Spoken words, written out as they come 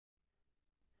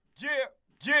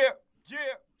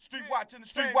Street watch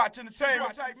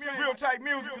entertainment, real type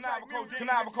music,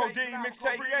 KANIVA, KODEINE,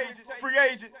 mixtape, free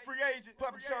agent,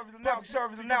 public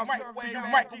service announcement to you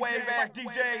microwave ass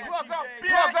DJs. Plug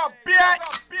up, bitch.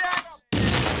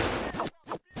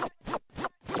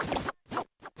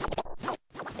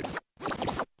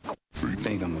 I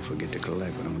think I'm gonna forget to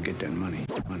collect, but I'm gonna get that money.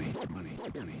 We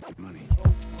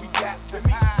got the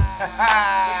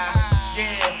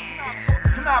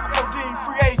KANIVA, KODEINE,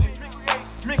 free agent,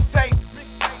 mixtape.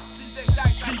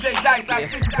 DJ Dice, I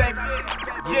see you, baby.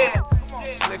 Yeah,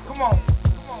 come on.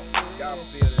 Y'all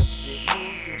feel this shit.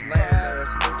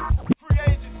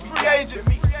 Free agent.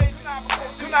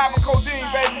 KANIVA, KODEINE,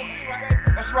 baby.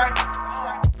 That's right.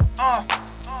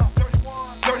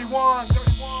 31.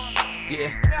 Yeah.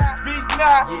 Beat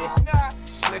not. Yeah.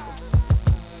 Slick 'em.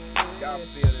 Y'all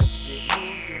feel this shit.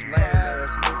 Lame ass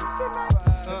niggas.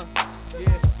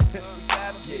 Yeah.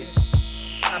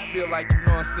 I feel like, you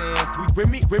know what I'm saying?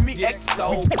 We Remy XO.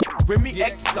 Remy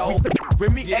XO.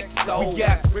 Remy XO. We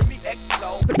got Remy XO.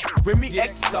 Remy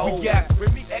XO. We got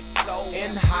Remy XO.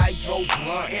 In hydro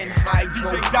blunt. In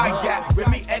hydro blunt. We got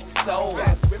Remy XO.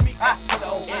 Remy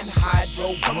XO. In hydro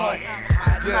blunt.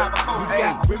 We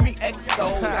got Remy XO.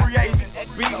 Free agent.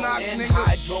 In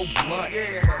hydro blunt.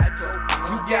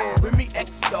 We got Remy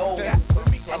XO.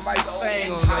 I might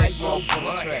sing on hydro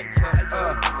blunt.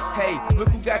 Hey, look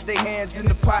who got their hands in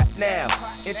the pot now.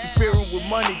 Interfering with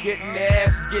money, getting their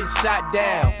asses getting shot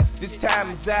down. This time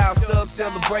is ours, thug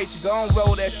celebration. Go on,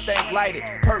 roll that stank, light it,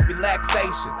 perk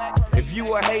relaxation. If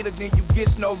you a hater, then you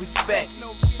get no respect.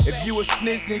 If you a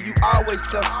snitch, then you always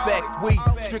suspect. We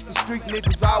strictly street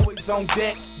niggas always on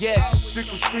deck. Yes,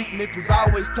 strictly street niggas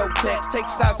always toe tax. Take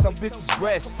shots on bitches'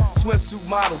 breasts, swimsuit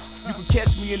models. You can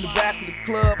catch me in the back of the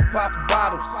club, popping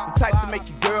bottles. The type to make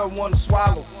your girl wanna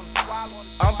swallow.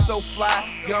 I'm so fly,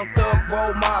 young thug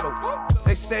role model.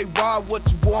 They say raw what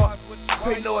you want.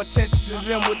 Pay no attention to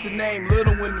them with the name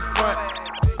Little in the front.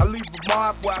 I leave a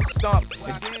mark where I stomp,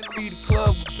 and then leave the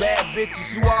club with bad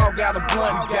bitches who all got a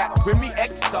blunt. We got Remy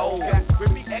XO,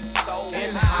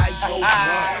 in hydro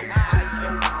blunt.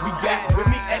 We got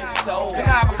Remy XO,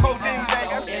 KANIVA, KODEINE,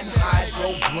 baby. in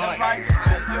hydro blunt.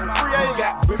 We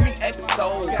got Remy XO,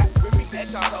 in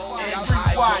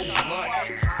hydro blunt.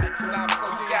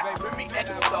 We got Remy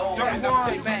XO,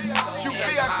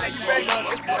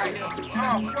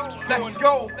 Let's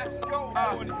go. I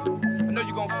know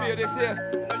you gon' feel this here.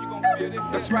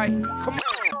 That's right. Come on.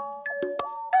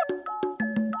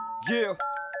 Yeah.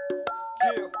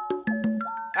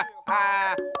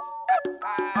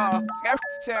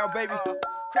 Town, baby.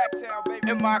 Cracktown, baby.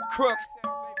 In my crook.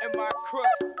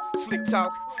 Slick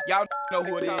talk. Y'all know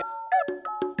who it is.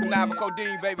 KANIVA,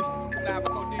 KODEINE, baby.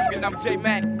 And I'm J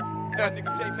Mac. I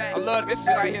love this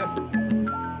shit right here.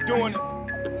 Doing it.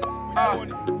 I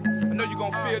know you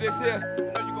gon' feel this here.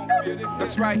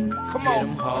 That's right. Come on.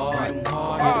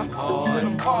 Hit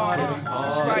 'em hard.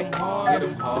 That's right.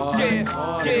 Yeah.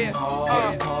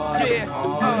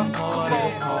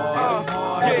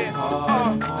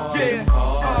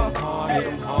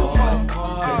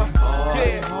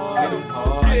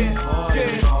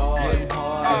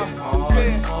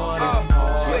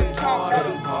 Slick talk.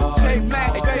 J Mac.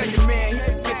 Hey, tell your man he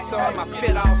can get some. I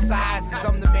fit all sizes.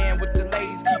 I'm the man with the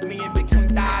ladies. Keep me in between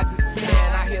thighs.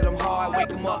 Man, I hit him hard,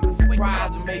 wake him up and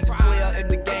surprise him. Major player in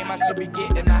the game, I should be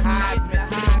getting a Heisman.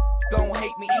 Don't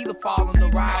hate me either, fall on the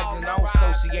rise, and I don't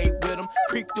associate with them.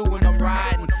 Creep through when I'm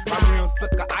riding. My rims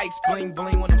flicker ice, bling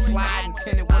bling when I'm sliding.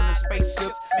 Tinted one of them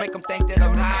spaceships, make them think that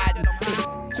I'm hiding.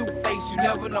 Two-face, you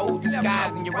never know who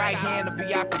disguising. Your right hand will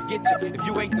be out to get you if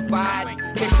you ain't dividing.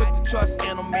 Can't put the trust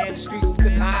in them, man. The streets is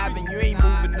conniving. You ain't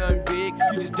moving nothing big,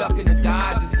 you just ducking and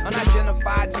dodging.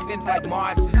 Unidentified chickens like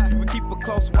Martians. We keep a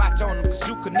close watch on them, cause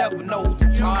you can never know who's the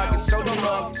target. Show the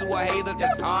love to a hater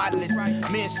that's heartless.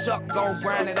 Me and Shuck gon'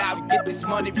 grind it out. Get this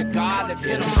money regardless,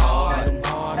 hit 'em hard.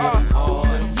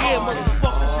 Yeah,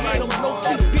 motherfuckers, hit 'em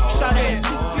low-key, big shot ass.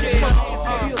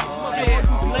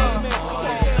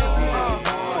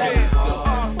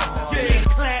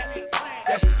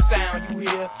 That's the sound you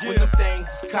hear when them things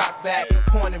is cocked back,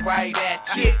 pointing right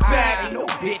at you. Get back, ain't no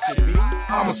bitch in me.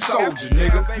 I'm a soldier,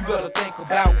 nigga. You better think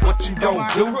about what you gon'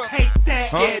 do.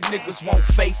 Scared niggas won't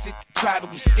face it. Try to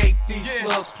escape these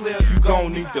slugs, player, you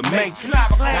gon' need to make it. Now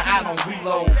I don't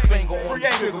reload, finger on the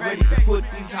trigger, ready to put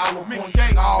these hollow points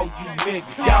in all you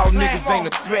niggas. Y'all niggas ain't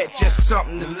a threat, just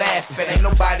something to laugh at. Ain't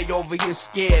nobody over here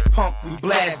scared, punk, we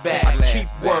blast back. Keep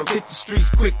work, hit the streets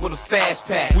quick with a fast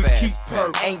pack. We keep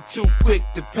perk, ain't too quick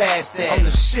to pass that. I'm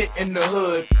the shit in the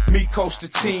hood, me coach the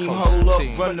team, hold up,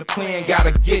 run the plan, gotta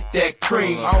gotta get that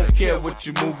cream. I don't care what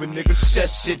you moving, nigga, shut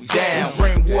shit down.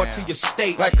 Bring war to your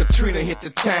state like Katrina hit the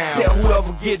town. Tell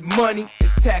whoever get money,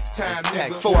 it's tax time, nigga.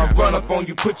 Before I run up on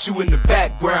you, put you in the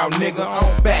background, nigga. I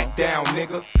don't back down,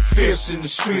 nigga. Fierce in the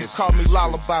streets, call me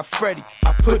Lullaby Freddy.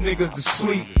 I put niggas to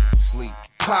sleep.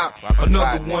 Pop,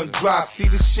 another one drop. See,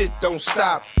 this shit don't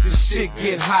stop. This shit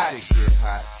get hot.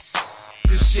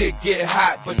 This shit get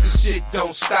hot, but this shit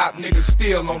don't stop. Niggas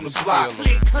still on the block.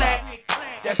 Click, clack.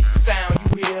 That's the sound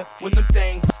you hear when them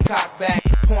things is cocked back,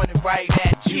 pointed right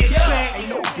at you. Ain't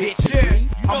no bitch,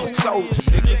 I'm a soldier,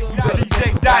 nigga. You better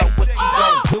think about what you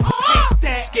gon'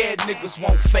 do. Scared niggas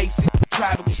won't face it.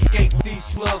 Try to escape these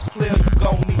slugs, player, you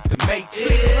gon' need to make it.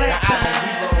 Now I don't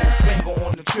reload, finger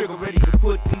on the trigger, ready to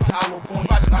put these hollow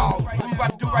points in all. What we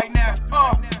about to do right now?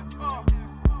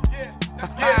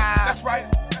 Yeah, that's right.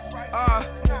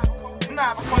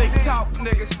 Slick talk,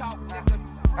 niggas.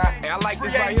 Hey, I like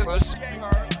this right here.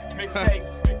 Mixtape.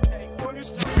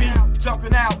 Beat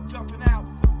jumping out.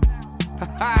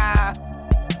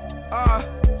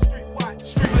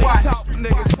 Slick talk,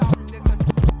 niggas.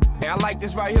 Hey, I like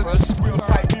this right here. Real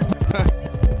type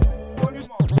music.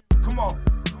 Come on.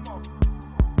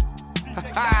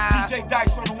 DJ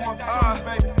Dice on the ones,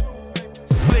 baby.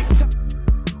 Slick talk.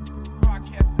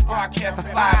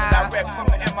 Broadcasting live and direct from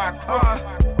the MI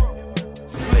crew.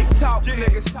 Slick talk,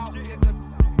 niggas.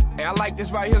 Hey, I like this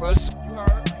right here.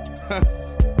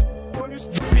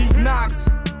 Beat Knox.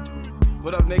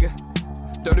 What up, nigga?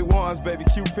 31s, baby.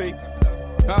 QP.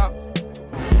 Huh?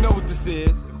 You know what this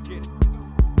is.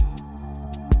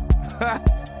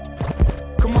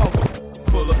 Come on.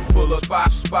 Pull up,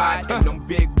 spot in them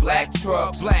big black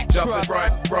trucks. Jumping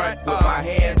front with my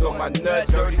hands on my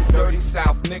nuts. Dirty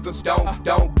South niggas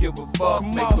don't give a fuck.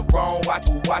 Make the wrong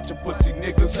watch a pussy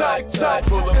niggas.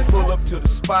 Pull up to the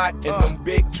spot in them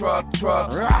big trucks.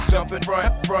 Jumping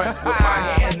front with my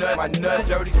hand on my nuts.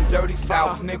 Dirty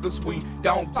South niggas, we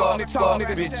don't fuck.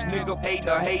 Bitch nigga,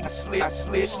 hate, slit,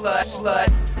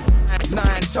 slut.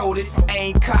 9-toed it,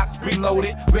 aim cocked,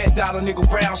 reloaded. Red dollar nigga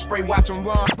round spray, watch him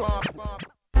run.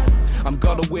 I'm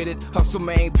gutter with it, hustle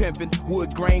man pimpin',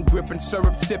 wood grain grippin',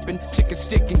 syrup sippin', chicken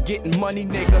stickin', gettin' money,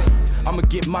 nigga. I'ma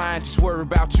get mine, just worry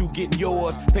about you getting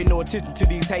yours. Pay no attention to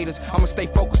these haters, I'ma stay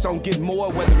focused on getting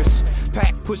more. Whether it's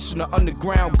pack pushing the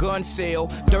underground gun sale,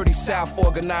 Dirty South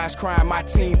organized crime, my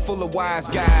team full of wise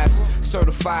guys.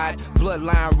 Certified,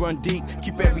 bloodline run deep,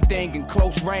 keep everything in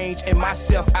close range and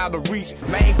myself out of reach.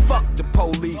 Man, fuck the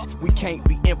police, we can't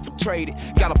be infiltrated.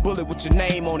 Got a bullet with your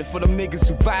name on it for them niggas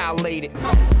who violated.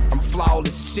 I'm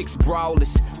flawless, chicks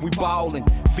brawless, we ballin'.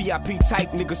 VIP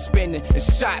type niggas spinning and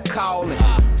shot calling.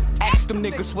 Ask them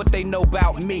niggas what they know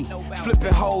about me.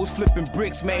 Flipping hoes, flipping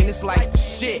bricks, man, it's like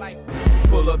shit.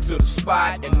 Pull up to the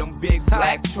spot in them big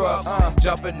black trucks.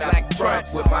 Jumping out front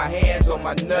with my hands on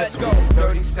my nuts.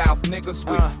 Dirty South niggas,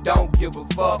 we don't give a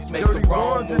fuck. Make the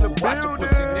wrong move, watch a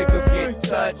pussy nigga get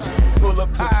touched. Pull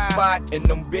up to the spot in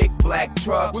them big black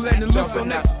trucks.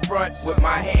 Jumping out front with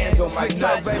my hands on my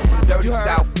nuts. Dirty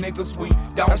South niggas, we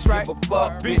don't give a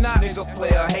fuck. Bitch nigga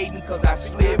player hating cause I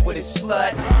slid with his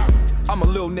slut. I'm a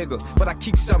little nigga, but I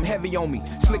keep something heavy on me.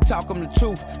 Slick talk, I'm the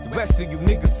truth. The rest of you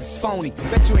niggas is phony.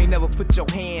 Bet you ain't never put your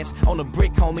hands on a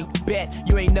brick, homie. Bet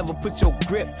you ain't never put your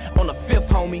grip on a fifth,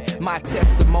 homie. My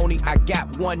testimony, I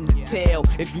got one to tell.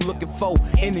 If you looking for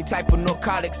any type of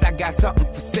narcotics, I got something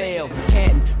for sale.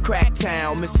 Canton,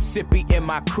 Cracktown, Mississippi in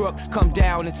my crook. Come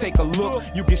down and take a look.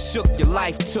 You get shook, your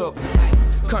life took.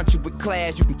 Country with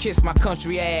class, you can kiss my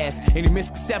country ass. Any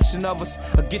misconception of us,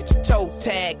 or get your toe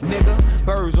tagged, nigga.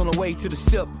 Birds on the way to the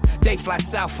sip, they fly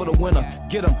south for the winter.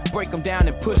 Get them, break them down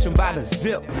and push them by the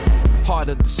zip. Heart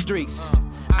of the streets,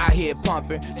 out here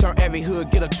pumping. Turn every hood,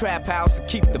 get a trap house and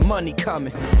keep the money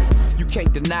coming. You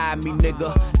can't deny me,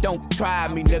 nigga. Don't try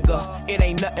me, nigga. It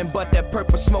ain't nothing but that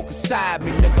purple smoke inside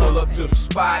me, nigga. Pull up to the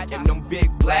spot in them big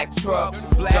black trucks.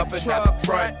 Jumping out the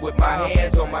front with my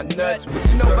hands on my nuts.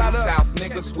 But you know about us South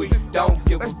niggas, we don't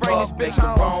give a fuck. Make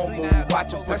the wrong move,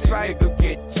 watch a pussy nigga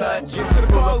get touched.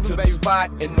 Pull up to the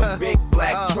spot in them big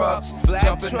black trucks.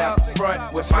 Jumping out the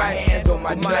front with my hands on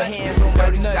my nuts.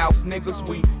 Dirty South niggas,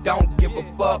 we don't give a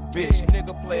fuck. Bitch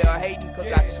nigga player hating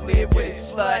cause I slid with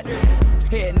his slut.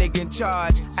 Head nigga in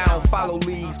charge, I don't follow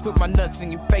leads. Put my nuts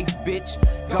in your face, bitch.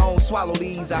 Go on, swallow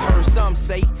these. I heard some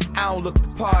say I don't look the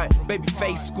part. Baby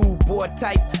face, schoolboy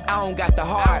type, I don't got the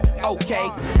heart. Okay,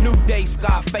 new day,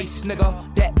 Scarface,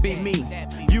 nigga, that be me.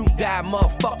 You die,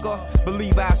 motherfucker.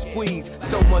 Believe I squeeze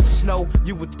so much snow,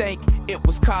 you would think it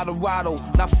was Colorado.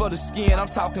 Not for the skin, I'm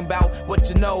talking about what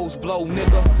your nose blow,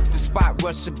 nigga. The spot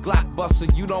rush a Glock buster,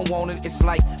 you don't want it. It's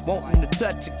like wanting to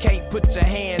touch it, can't put your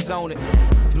hands on it.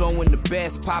 Blowing the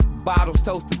best, pop bottles,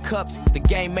 toasted cups. The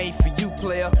game made for you,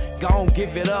 player. Gon'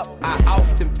 give it up. I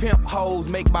often pimp hoes,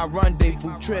 make my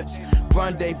rendezvous trips.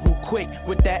 Rendezvous quick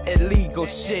with that illegal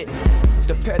shit.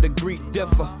 The pedigree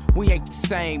differ, we ain't the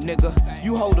same, nigga.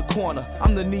 You hold a corner,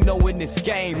 I'm the Nino in this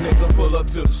game, nigga. Pull up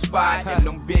to the spot in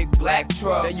them big black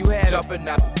trucks. There you have jumping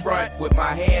out the front with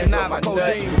my hands on my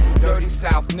nuts. Dirty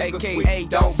South niggas, we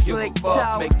don't give a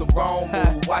fuck. Make the wrong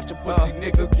move, watch a pussy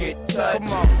nigga get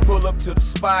touched. Pull up to the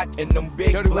spot in them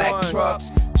big black trucks.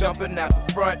 Jumping out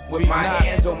the front with my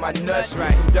hands on my nuts.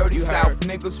 Some dirty South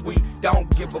niggas, we don't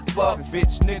give a fuck.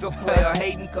 Bitch nigga player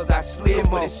hating cause I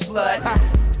slid with his slut.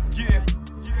 Yeah,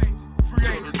 free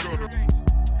agent.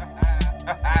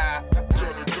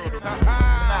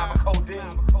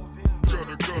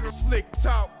 KANIVA, Slick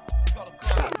talk.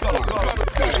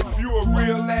 If you a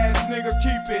real ass nigga,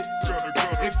 keep it.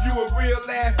 If you a real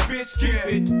ass bitch, keep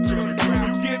it.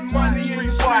 You get money in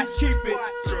the streets, keep it.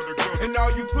 And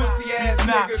all you pussy ass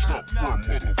niggas.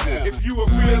 If you a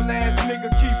real ass nigga,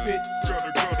 keep it.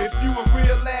 If you a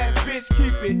real ass bitch,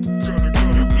 keep it.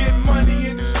 You get money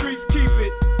in the streets, keep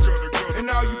it. And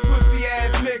all you pussy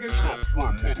ass niggas.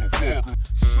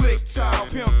 Slick talk,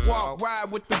 pimp walk,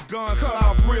 ride with the guns, cut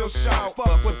off real short.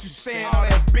 Fuck what you saying, all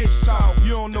that bitch talk.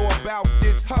 You don't know about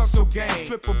this hustle game.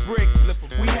 Flip a brick,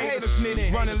 we hate a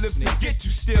snitch, running lips and get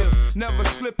you stiff. Never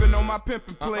slipping on my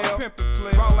pimpin' player.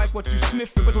 Raw like what you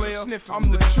sniffin', player. I'm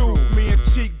the truth, me and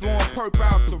Cheek going perp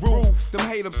out the roof. Them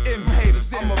haters in me,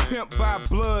 I'm a pimp by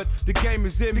blood, the game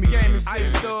is in me.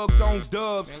 Ice thugs on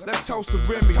dubs, let's toast the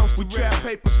Remy. We trap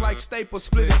papers like Staples,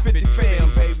 split it 50 fam,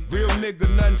 baby. Real nigga,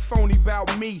 nothing phony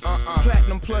about me.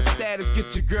 Platinum plus status,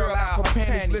 get your girl out her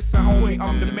panties. Listen, homie,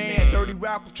 I'm the man. Dirty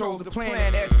rap controls the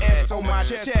plan. SS on my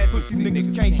chest. Pussy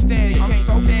niggas can't stand it. I'm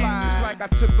so fly. It's like I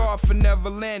took off and never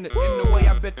landed. In the way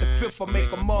I bet the fifth will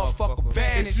make a motherfucker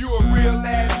vanish. If you a real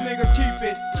ass nigga, keep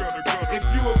it. If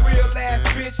you a real ass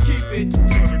bitch, keep it.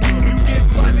 You get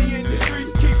money in the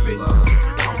streets, keep it.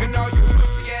 And all you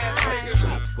pussy ass niggas.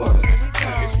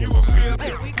 If you a real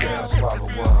nigga,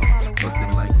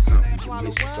 looking like something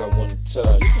delicious I wanna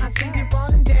touch. I see you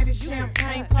ballin', daddy,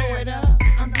 champagne, pour it up.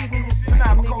 I'm giving you some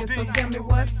niggas, so tell me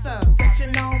what's up.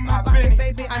 Touching on my body,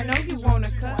 baby, I know you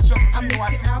wanna cut. I meet you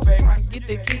out front, get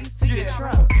the keys to your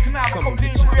truck. KANIVA,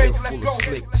 KODEINE, free agent, let's go.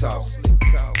 Slick talk.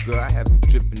 Girl, I have you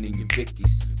dripping in your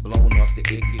Vickies, blowing off the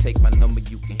icky. Take my number,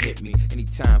 you can hit me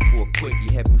anytime for a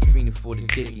quickie. Have you fiending for the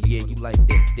dicky? Yeah, you like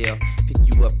that there. Pick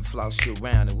you up and floss you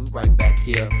around, and we right back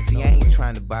here. See, I ain't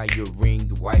trying to buy you a ring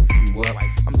to wife you up.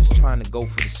 I'm just trying to go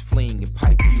for this fling and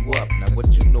pipe you up. Now, what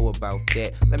you know about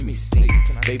that? Let me see.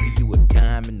 Baby, you a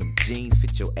dime in them jeans,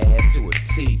 fit your ass to a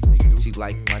T. She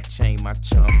like my chain, my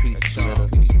charm piece of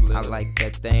glitter. I like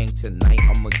that thing tonight,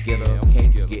 I'ma get her.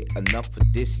 Can't get enough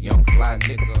of this young fly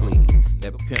nigga, please.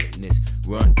 That pimpness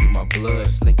run through my blood.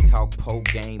 Slick talk, po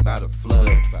game by the flood.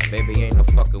 Baby, ain't no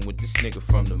fucking with this nigga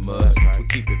from the mud. We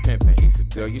keep it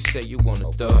pimpin'. Girl, you say you want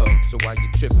a thug, so why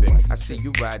you trippin'? I see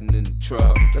you riding in the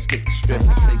truck. Let's get the strippin'.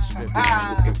 Say you really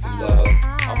looking for love.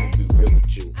 I'ma be real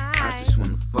with you. I just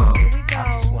wanna fuck.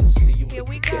 I just wanna see you put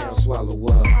it down, swallow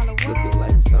up. Looking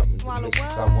like something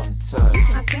delicious I wanna touch.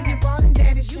 I see you ballin',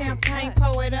 daddy, champagne,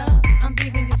 pour it up. I'm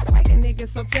giving you swagin', nigga,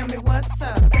 so tell me what's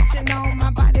up. Touching on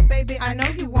my body, baby, I know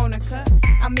you wanna cut.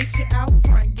 I'll meet you out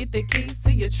front, get the keys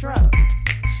to your truck.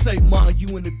 Say, ma,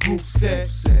 you in the group set.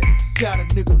 Got a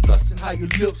nigga lustin' how your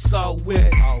lips all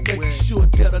wet. Making sure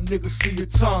that a nigga see your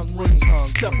tongue ring.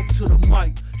 Step up to the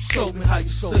mic, show me how you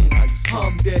sing.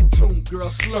 Hum that tune, girl,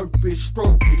 slurp it,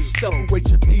 stroke it. Separate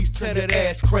your knees, tear that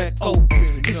ass crack open.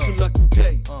 It's your lucky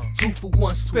day, 2 for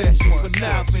 1 special.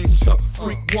 KANIVA,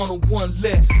 freak 1-on-1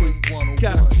 lesson.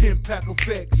 Got a 10-pack of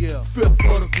X, 5th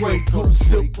for the grade, go to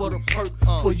sip for the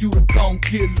perk. For you to gon'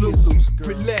 get loose,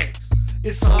 relax.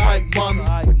 It's alright, mommy,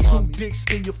 with 2 dicks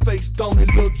in your face, don't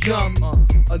it look yummy?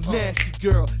 A nasty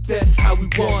girl, that's how we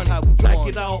want it. Like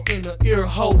it all in the ear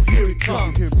hole, here it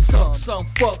comes. Suck some,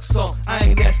 fuck some, I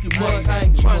ain't asking much. I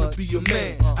ain't trying to be your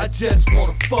man, I just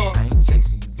wanna fuck. I ain't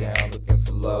chasing you down looking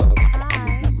for love.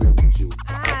 I'ma be real with you.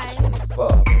 I just wanna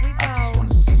fuck. I just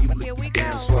wanna see you lick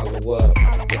down, swallow up.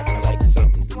 Looking like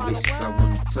something delicious I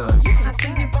wanna touch. I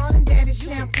see you ballin', daddy,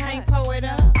 champagne, pour it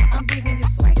up. I'm giving you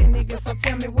swagin', nigga, so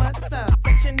tell me what's up.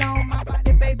 Touching on my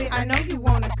body, baby, I know you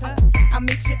wanna cut. I'll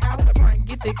meet you out front,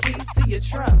 get the keys to your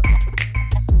truck.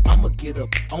 I'ma get up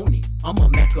on it. I'm a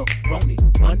macaroni,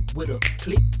 run with a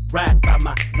click, ride by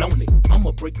my lonely.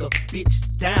 I'ma break a bitch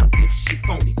down if she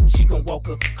phony. She gon' walk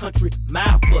a country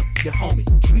mile for your homie.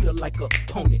 Treat her like a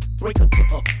pony, break her to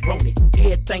a brony.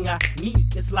 Everything I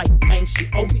need is like, man, she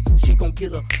owe me. She gon'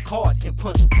 get a card and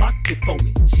punch clock before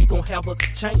me. She gon' have a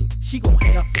chain, she gon'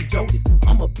 have some Jordans.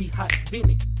 I'ma be hot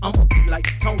Benny, I'ma be like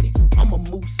Tony. I'ma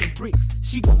move some bricks,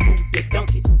 she gon' move the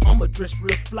donkey. I'ma dress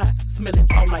real fly, smelling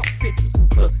all like citrus.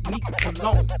 Clinique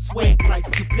cologne, swag like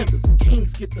stupendous.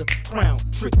 Kings get the crown,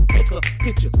 trick, take a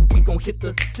picture. We gon' hit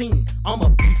the scene, I'ma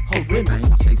be horrendous. I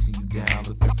ain't chasing you down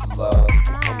looking for love.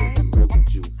 I'ma be real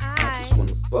with you. I just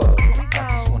wanna fuck.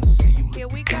 I just wanna see you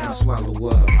lick down, swallow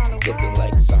up. Looking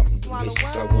like something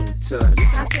delicious I wanna touch.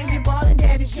 I see you ballin',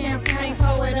 daddy, champagne,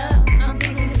 pour it up. I'm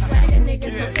feeling the fire, nigga,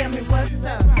 so tell me what's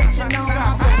up. Touching on my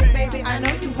back, baby, I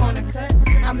know you wanna cut.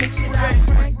 I make shit out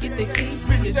front, get the keys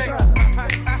to your truck.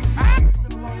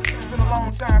 It's been a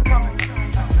long time coming.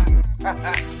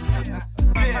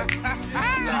 Yeah,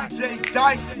 DJ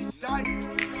Dice.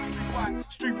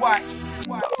 Street Watch.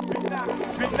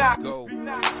 Big Knox.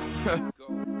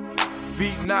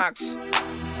 Beat Knox.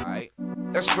 Alright,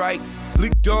 that's right.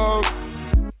 Leak Dog.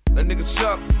 That nigga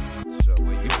Chuck.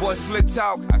 Your boy Slick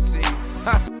Talk. I see you.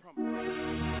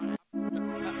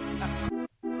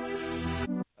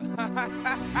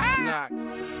 Knox.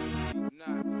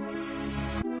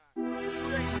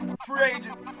 Free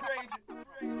agent.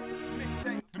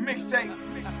 The mixtape.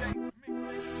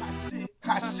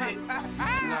 Hot shit.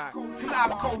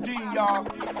 KANIVA Codeine, y'all.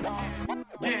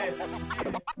 Yeah.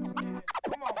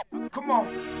 Come on.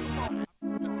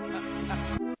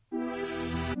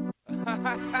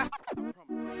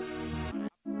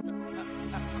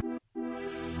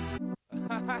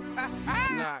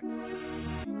 Knox.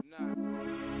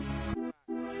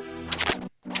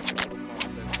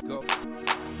 Let's go.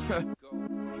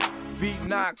 Beat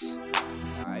Knox.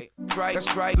 Alright,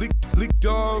 that's right. Leak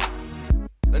Dog.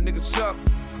 That nigga Chuck.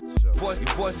 Your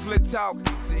boy Slick Talk.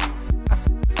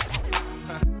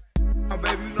 Oh,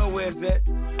 baby, you know where it's at.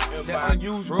 That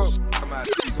unusual. Come out,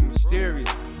 some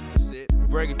mysterious. That's it.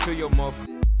 Bring it to your mother.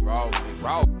 Raw.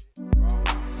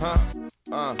 Huh?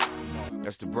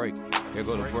 That's the break. Here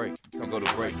go the break.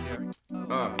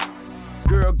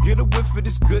 Girl, get a whiff of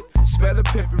this good. Smell a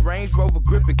pimpin', Range Rover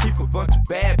grippin'. Keep a bunch of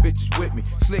bad bitches with me.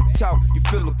 Slick Talk, you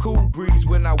feel a cool breeze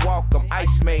when I walk. I'm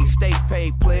ice made, stay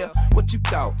paid player. What you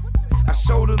thought? I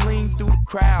showed her lean through the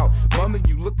crowd. Mama,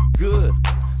 you look good.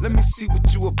 Let me see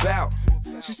what you about.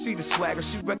 She see the swagger,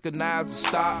 she recognize the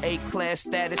star. A-class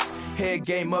status, head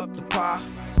game up to par.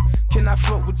 Can I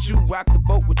float with you, rock the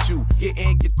boat with you, get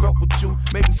in, get throat with you,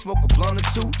 maybe smoke a blunt or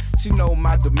two? She know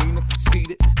my demeanor,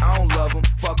 conceited, I don't love them,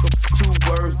 fuck them. 2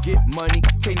 words, get money,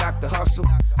 can't knock the hustle.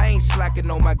 I ain't slacking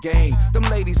on my game, them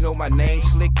ladies know my name.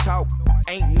 Slick Talk,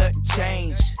 ain't nothing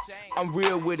changed. I'm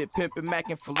real with it, pimpin',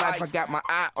 mackin' for life. I got my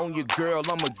eye on your girl,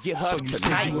 I'ma get her tonight. So you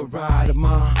say you a rider,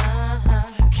 ma?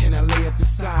 Can I lay up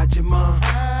beside you, ma?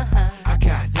 I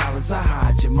got dollars, I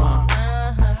hide you, ma.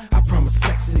 I promise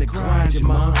sex in the grind, you,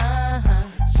 ma.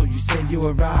 So you say you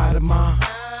a rider, ma?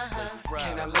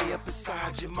 Can I lay up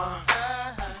beside you, ma?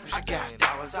 I got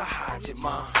dollars, I hide you,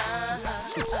 ma.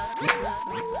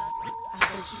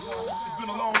 It's been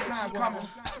a long time coming.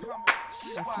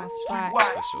 That's my spot.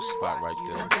 That's your spot right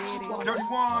there.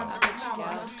 31.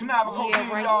 KANIVA Codeine,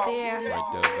 right y'all. there. Right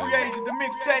there. Free agent, the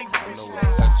mixtape. I know where to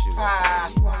touch you.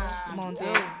 Come on,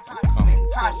 dude.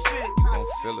 Hot shit. You gon'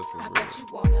 feel it for real.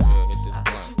 Yeah, hit this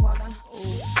blunt.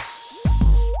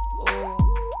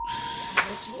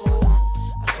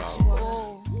 It's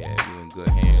all good. Yeah, you in good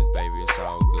hands, baby. It's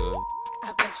all good.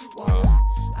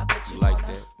 You like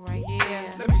that? Right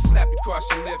here. Let me slap you across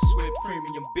your lips with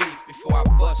premium beef. Before I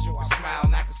bust, you can smile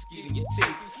and I can skeet in your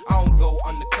teeth. I don't go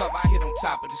undercover, I hit on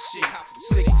top of the shit.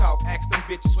 Slick Talk, ask them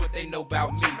bitches what they know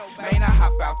about me. Man, I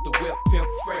hop out the whip, pimp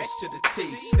fresh to the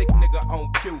T. Slick nigga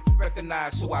on cue,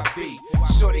 recognize who I be.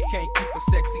 Shorty can't keep her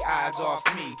sexy eyes off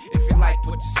me. If you like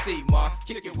what you see, ma,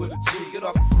 kick it with a G. Get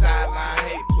off the sideline,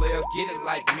 hey player, get it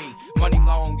like me. Money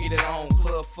long, get it on,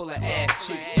 club full of ass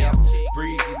cheeks. Yeah,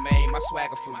 breezy, man, my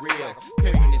swagger for real.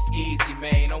 Pimpin' is easy,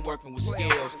 man, I'm working with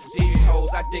skills. These hoes,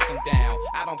 I dick them down,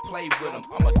 I don't play with them.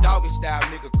 I'm a doggy style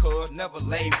nigga, cuz, never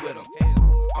lay with them.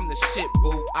 I'm the shit,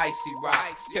 boo, icy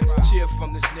rocks. Get the cheer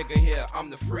from this nigga here, I'm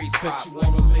the free spot. Bet you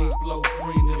wanna lean, blow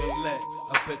green in the leg.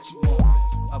 I bet you want it.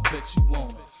 I bet you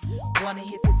want it. Wanna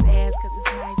hit this ass cause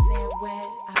it's nice and wet.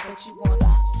 I bet you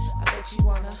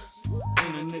wanna.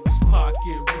 In a nigga's pocket,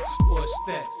 reach for his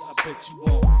stats. I bet you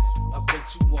want it. I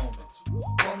bet you want it.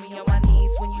 Want me on my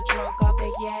knees when you drunk off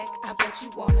that yak. I bet you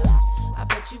wanna.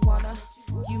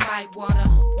 You might wanna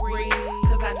breathe,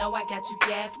 cause I know I got you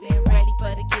gasping, ready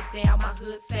for the get down. My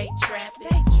hood say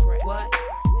trapping. What?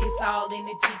 It's all in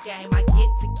the G game. I get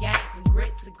to game, from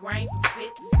grit to grain, from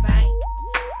spit to Spain.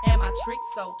 And my tricks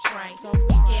so trained.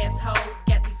 Weak ass hoes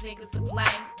got these niggas to blame.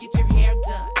 Get your hair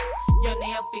done, your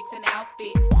nail fix and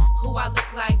outfit. Who I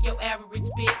look like? Your average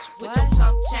bitch with your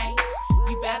chump change.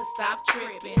 You better stop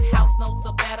tripping. House notes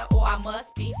are better or I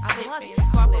must be slipping.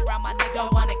 Carpet around my neck,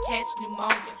 don't wanna catch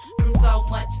pneumonia from so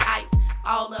much ice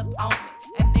all up on me.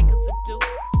 And niggas will do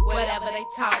whatever they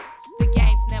talk. The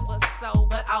game's never sold,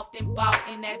 but often bought,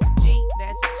 and that's G.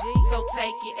 So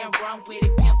take it and run with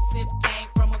it. Pimp sip game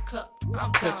from a cup.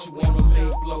 I'm done. Bet you wanna lay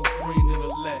blow green in the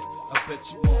leg. I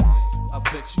bet you want it. I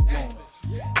bet you want it.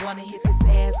 Wanna hit this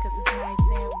ass cause it's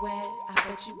nice and wet. I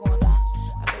bet you wanna.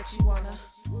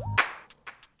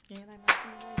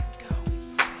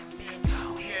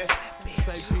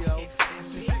 Say P.O.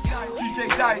 DJ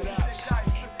Dice.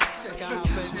 Check out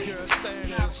how baby girl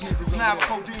staring at us niggas Now over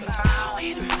Codeine.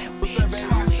 What's up,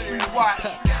 baby? Street Watch.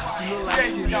 She look like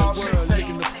she in the world,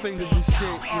 licking the fingers and shit, you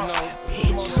know.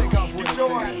 Come on, take off with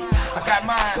Joy. I got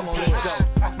mine. Come on, let's go.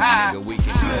 Nigga, we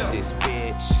can flip this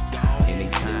bitch.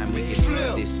 Anytime we can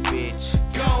flip this bitch.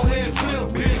 Go ahead, flip,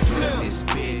 bitch, Flip this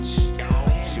bitch.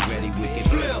 She ready, we can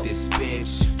flip this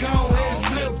bitch. Go ahead,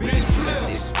 flip, bitch, Flip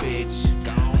this bitch.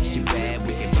 She bad,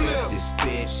 we can flip this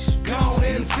bitch. Go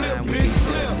ahead, flip, Anytime we bitch, can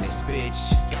flip. flip this bitch.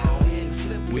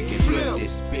 We can flip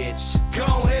this bitch. Go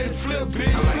ahead and flip,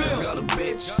 bitch, I like flip. a gutter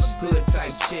bitch, hood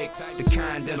type chick, the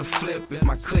kind that'll flip if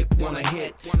my clip wanna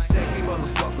hit. Sexy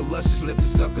motherfucker, luscious lip to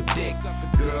suck a dick.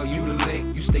 Girl, you the lick,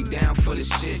 you stay down for the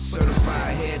shit.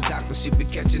 Certified head doctor, she be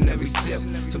catching every sip.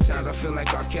 Sometimes I feel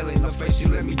like R. Kelly in her face, she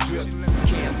let me drip.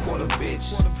 Camcorder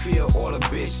bitch, feel order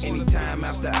bitch. Anytime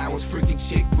after hours, freaky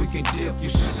chick, we can dip. You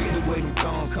should see the way them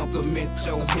thongs compliment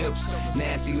your hips.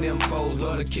 Nasty nymphos,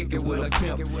 love to kick it with a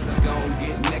pimp. Gon'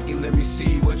 get naked, let me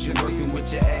see what you're working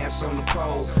with your ass on the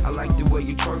pole. I like the way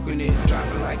you twerking it, drop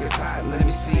it like it's hot. Let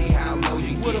me see how low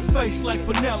you get. With a face like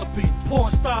Penelope,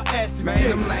 porn star ass and Man,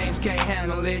 them tip. lames can't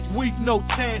handle this. Weak, no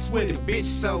chance with it. Bitch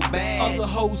so bad. Other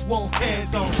hoes want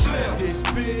hands on this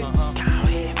bitch. Go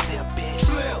ahead, flip bitch.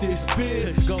 Flip this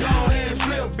bitch. Go ahead,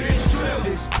 flip bitch. Flip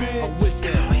this bitch. I'm with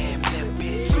that. Go ahead, flip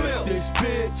bitch. Flip this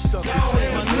bitch. Suck Go it to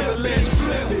ahead, my flip nigga, bitch. let's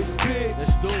flip this bitch.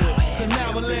 Let's do it.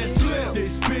 KANIVA, let's flip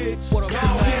this bitch. What up, flip,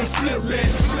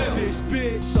 let's flip this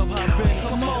bitch. Somehow, baby,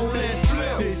 come on, let's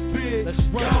flip this bitch. Let's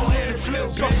run. Go ahead and flip,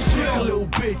 bitch. Kick a little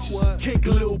bitch. Kick a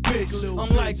little bitch. I'm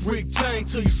like Rick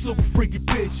James to you super freaky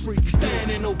bitch.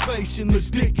 Standing ovation, this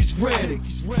dick is ready.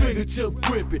 Fingertip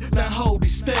grip it, now hold it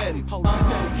static.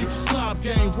 Get your slob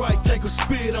game right, take a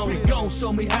spit on it. Gon'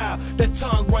 show me how that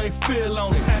tongue ring feel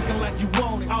on it. Acting like you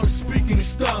want it, all the speaking and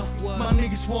stuff. My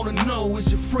niggas wanna know,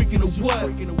 is you freaking or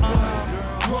what?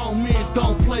 Grown men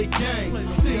don't play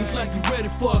games. Seems like you ready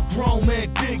for a grown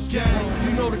man dick game.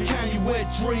 You know the kind you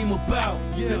wet dream about.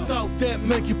 The thought that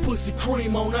make your pussy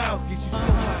cream on out.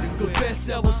 The best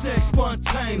ever sex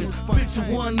spontaneous. Picture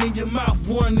one in your mouth,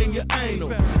 one in your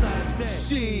anal.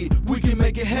 Shit, we can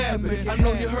make it happen. I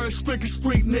know you heard street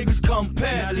niggas come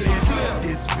back. Now let's flip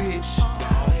this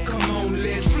bitch. Come on,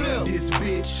 let's flip this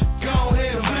bitch. Go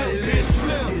ahead, Somebody, flip let's this,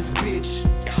 flip this bitch.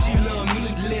 She love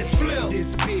me, let's flip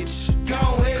this bitch. Go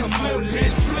ahead, Come on, flip let's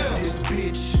this, flip this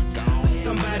bitch.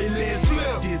 Somebody, let's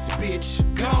flip this bitch.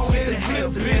 Go Get ahead, the flip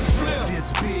hands, this, let's flip. flip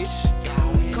this bitch.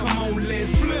 Come on,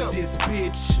 let's flip this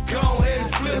bitch. Go ahead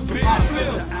and flip, bitch,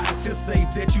 flip. The eyes here say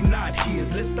that you not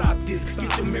his. Let's stop this.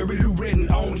 Get your Mary Lou written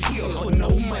on here for no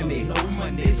money.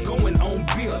 It's going on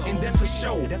bill, and that's for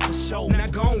show. Now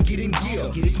go on, get in gear.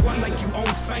 It's one like you own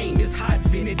fame. It's hot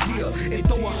Vinny deal. And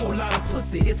throw a whole lot of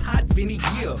pussy. It's hot Vinny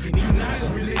gear. You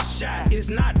not really shy. It's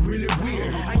not really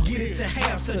weird. I get it to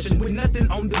half touching with nothing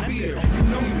on the beer. You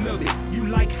know you love it. You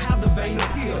like how the vein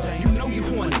appear. You know you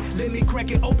horny. Let me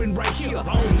crack it open right here. I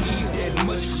don't need that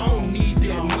much. I don't need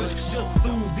that much. Just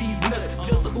soothe these nuts.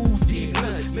 Just ooze these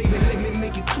nuts. Baby, let me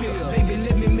make it clear. Baby,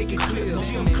 let me make it clear.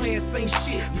 Gym class ain't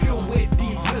shit. Pure wet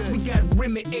these nuts. We got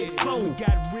Remy XO.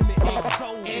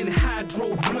 And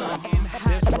Hydro Blunts.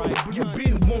 That's right. You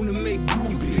been wanna make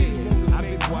groovy. I've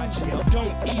been watching.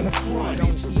 Don't even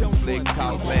front. Slick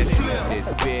talk, let's flip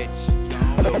this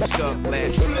bitch. Lil Shuck,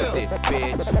 let's flip this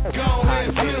bitch.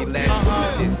 Hot Billy, let's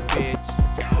flip this bitch.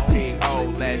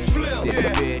 P.O., let's flip this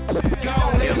bitch.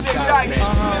 Let's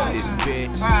this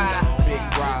bitch. Big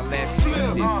Rod, let's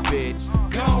flip this bitch.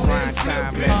 Prime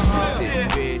time, let's flip this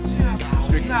bitch.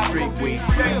 Strictly street, we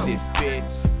flip this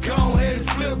bitch. Go ahead and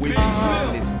flip we just flip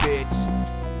this bitch.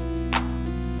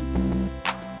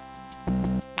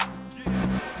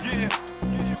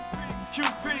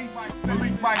 QP,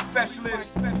 elite mic specialist.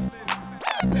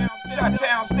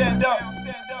 Chi-Town, stand up.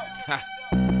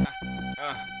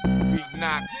 Beat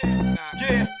Knox.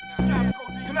 Yeah.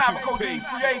 KANIVA, Codeine,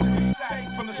 free agent.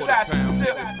 From the side to the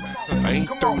zip. I ain't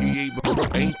 38,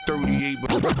 but I ain't 38,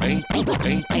 but I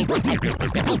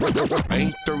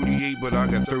ain't 38, but I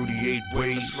got 38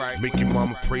 ways. Make your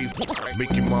mama pray,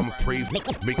 make your mama pray,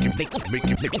 make your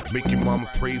mama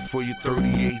pray for your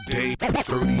 38 days,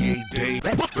 38 days,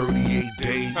 38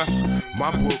 days.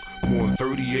 My book more than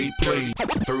 38 plays,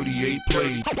 38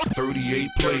 plays, 38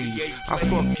 plays. I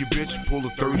fuck your bitch, pull a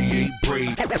 38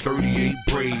 braid, 38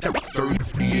 braid,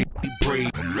 38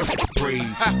 braid,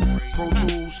 braids. Pro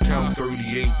Tools count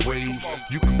 38 waves.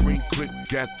 You can bring click,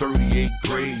 got 38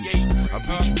 grades. I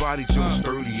beat your body till it's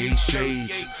 38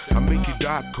 shades. I make your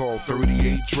doc call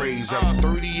 38 trays. After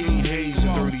 38 haze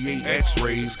and 38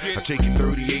 x-rays, I take you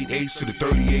 38 8s to the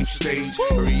 38th stage.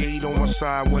 38 on my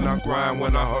side when I grind,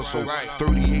 when I hustle.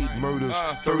 38 murders,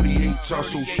 38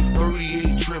 tussles,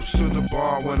 38 trips to the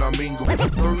bar when I mingle.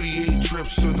 38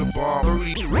 trips to the bar,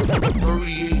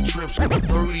 38 trips,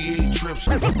 38 trips,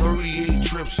 38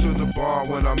 trips to the bar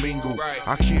when I mingle.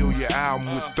 I kill your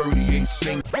album with 38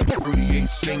 singles, 38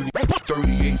 singles,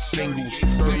 38 singles,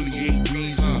 38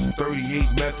 reasons, 38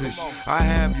 methods. I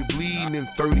have you bleeding in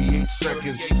 38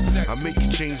 seconds. I make you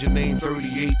change your name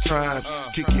 38 times.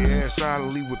 Kick your ass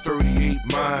silently with 38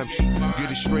 mimes.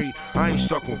 Get it straight, I ain't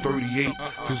stuck on 38,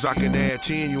 cause I can add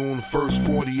 10 you on the first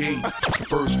 48.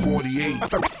 First 48,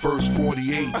 first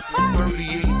 48.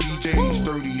 38 DJs,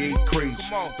 38 crates,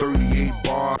 38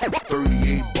 bars,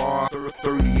 38 bars,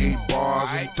 38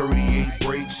 bars and 38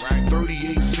 breaks,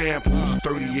 38 samples,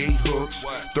 38 hooks,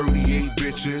 38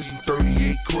 bitches and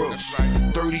 38 crooks.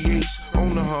 38s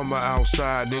on the Hummer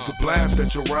outside, nigga, blast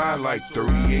at your ride like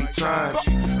 38 times.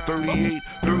 38,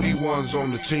 31s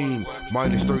on the team,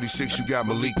 minus 36 you got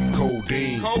Malik and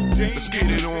Codeine. Let's get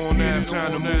it on now, it's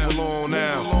time to move along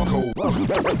now.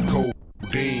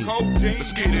 Codeine.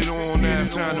 Let's get it on now,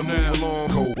 it's time to move along.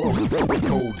 Codeine.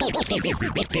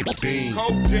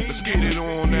 Let's get it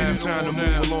on now, it's time to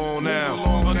move along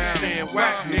now. Understand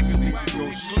whack niggas,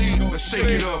 go sleep. Let's shake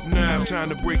it up now, it's time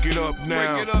to break it up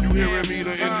now. You hearing me?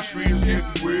 The industry is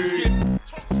getting weird.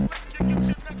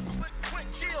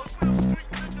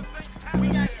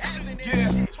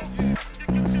 Yeah.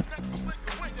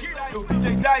 Yo, DJ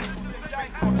Dice,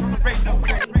 gonna turn the bass up.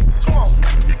 Come on.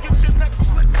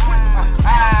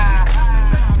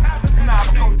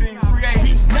 KANIVA, Codeine, free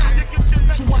agent.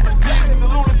 The lunatic.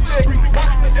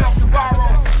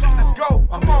 Let's go.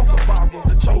 I'm on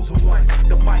the chosen one,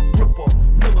 the mic gripper,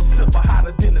 Miller sipper,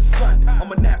 hotter than the sun.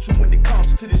 I'm a natural when it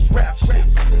comes to this rap shit.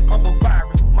 I'm a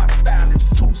virus, my style is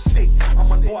too sick.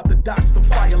 I'm unorthodox, to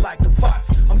fire like the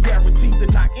fox. I'm guaranteed to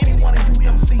knock any one of you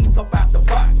MCs up out the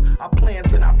box. Our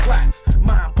plans and our plots,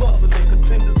 mind puzzling,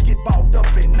 contenders get balled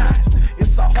up in knots.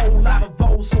 It's a whole lot of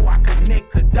those, so I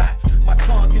connect the dots. My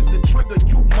tongue is the trigger,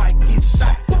 you might get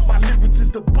shot. My lyrics is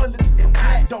the bullets, and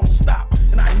I don't stop.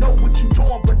 And I know what you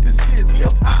doing, but this is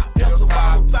hip-hop. El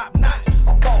Survival top notch,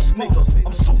 a boss nigga.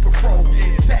 I'm super pro,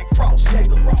 Jack Frost,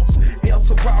 nigga. El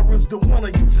Survival's the winner,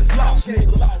 you just lost,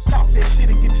 nigga. Talk that shit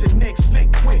and get your neck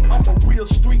slick quick. I'm a real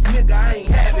street nigga, I ain't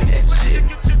having that shit.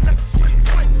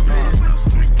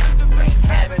 Ain't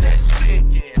having that shit,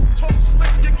 yeah.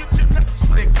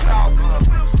 Slick talk.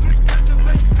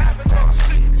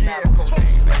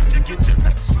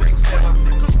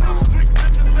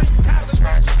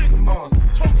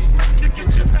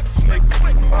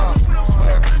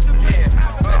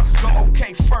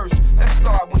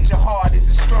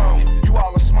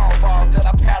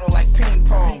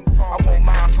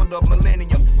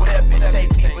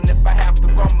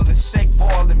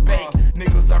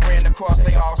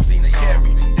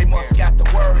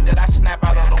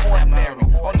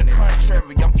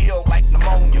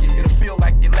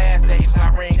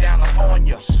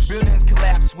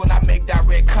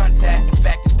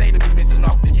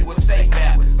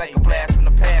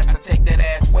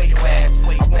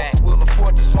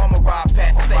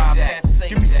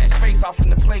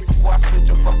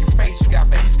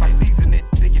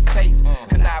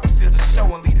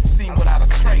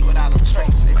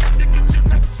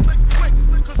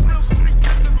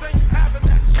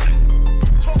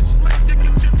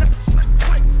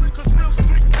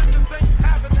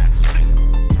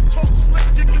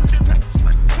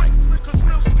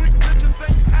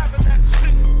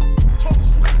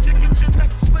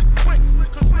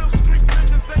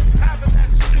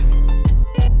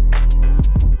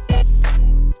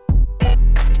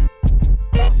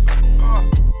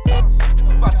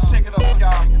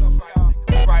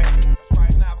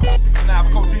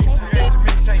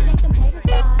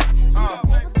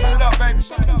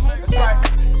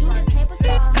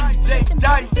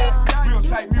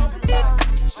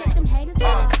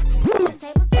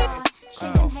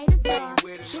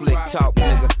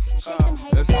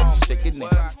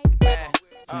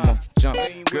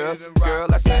 jump. Girl,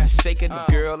 I see you shaking,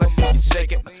 girl, I see you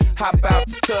shaking. Hop out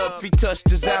the tub, feet touch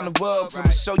designer rugs. I'ma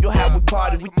show you how we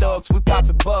party, we thugs, we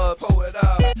poppin' bubs.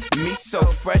 Me so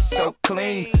fresh, so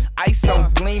clean, ice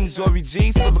on gleam, Zori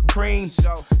G's full of cream.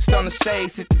 Stunner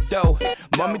shades hit the dough.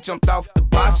 Mommy jumped off the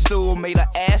bar stool, made her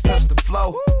ass touch the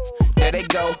floor. There they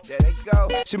go.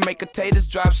 She make her taters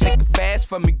drop, shake it fast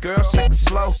for me, girl, shake it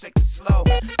slow.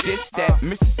 This that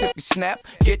Mississippi snap,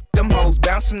 get them hoes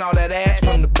bouncing all that ass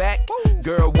from the back.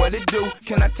 Girl, what it do?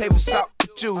 Can I table salt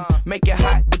with you? Make it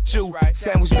hot with you.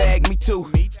 Sandwich bag me too.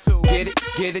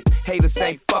 Get it. Haters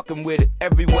ain't fucking with it.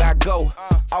 Everywhere I go,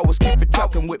 always keep it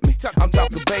talking with me. I'm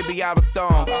talking baby out of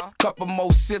thong. Couple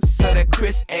more sips of that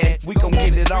Chris and we gon'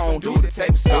 get it on. Do the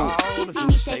table salt. You see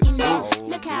me shaking it,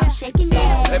 look how I'm shaking it.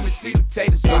 Let me see the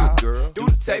taters drop, girl. Do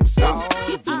the table salt.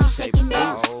 You see me shaking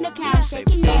it, look how I'm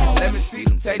shaking it. Let me see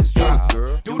them taters drop,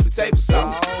 girl. Do the table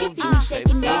salt. You see me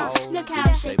shaking it, look how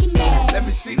I'm shaking it. Let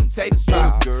me see them taters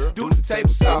drop, girl. Do the table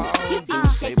salt. You see me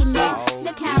shaking it,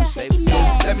 look how I'm shaking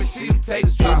it. Let me see them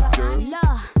taters drop, girl.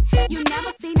 Look, you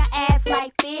never seen an ass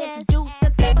like this. Do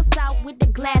the table salt with the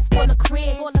glass full of Chris.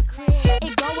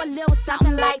 It go a little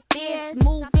something like this.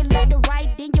 Move it left to right,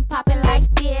 then you pop it like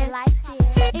this.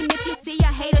 And if you see a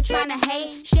hater tryna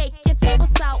hate, shake your table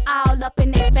salt all up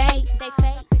in their face.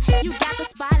 You got the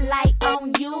spotlight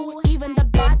on you, even the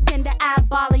bartender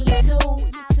eyeballing you too.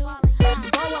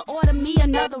 Go and order me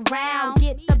another round.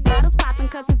 Get the bottles poppin'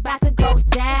 cause it's about to go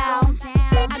down.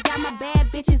 I got my bad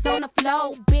bitches on the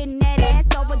floor. Bend that ass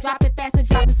over, drop it fast or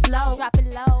drop it slow.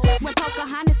 When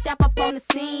Pocahontas step up on the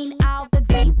scene, all the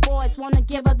D-boys wanna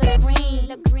give her the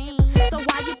green. So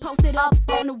why you post it up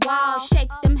on the wall? Shake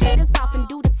them haters off and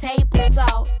do the table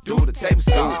salt. Do the table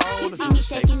salt. You see me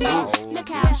shaking it, look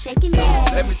how I'm shaking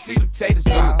it. Let me see them taters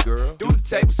drop, girl. Do the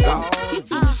table salt. You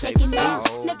see me shaking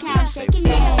it, look how I'm shaking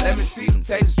it. Let me see them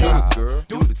taters drop, girl.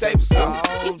 Do the table salt.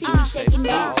 You see me shaking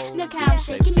it, look how I'm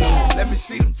shaking it. Let me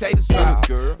see them taters drop,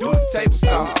 girl. Do the table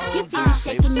salt. You see me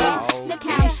shaking it, look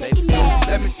how I'm shaking it.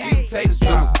 Let me see them taters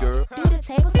drop, girl. Do the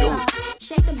table salt,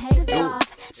 shake them haters off.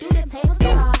 Do the table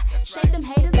salt, shake them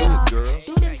haters off.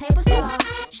 Do the table salt,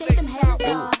 shake them haters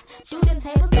off. Do the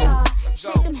table salt,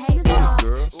 shake them haters off.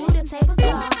 Do the table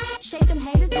salt, shake them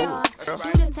haters off. Do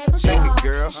the table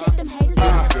salt, shake them haters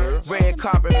off. Red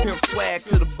carpet, pimp swag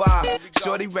to the bar.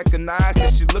 Shorty recognize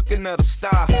that she looking at a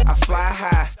star. I fly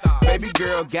high, baby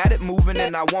girl got it moving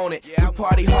and I want it. We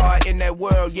party hard in that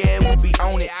world, yeah, we be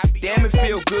on it. Damn, it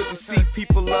feel good to see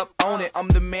people up on it. I'm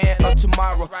the man of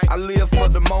tomorrow, I live for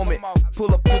the moment.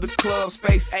 Pull up to the club,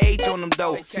 space age on them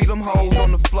though. See them hoes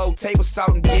on the floor, table salt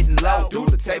and getting low. Do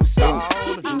the table salt.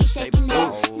 You see me shaking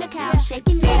it, look how I'm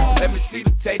shaking it. Let me see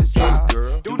the taters drop,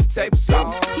 girl. Do the table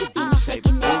salt. You see me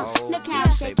shaking it, look how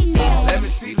I'm shaking it. Let me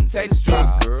see them taters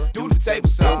drop, girl. Do the table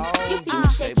salt. You see me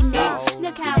shaking it,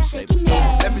 look how I'm shaking it.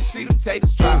 Let me see them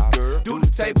taters drop, girl. Do the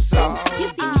table salt. You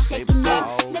see me shaking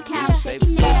it, look how I'm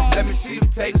shaking it. Let me see them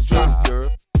taters drop, girl.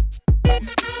 Yeah.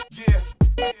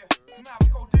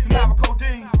 KANIVA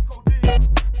Codeine.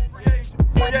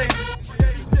 Free agent.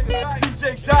 DJ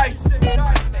Dice.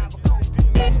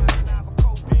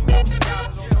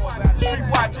 Street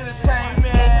Watch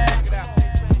Entertainment.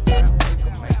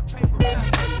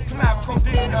 KANIVA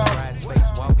Codeine, y'all.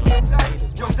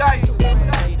 Yo, Dice. Here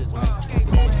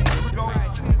we go.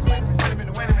 Wait a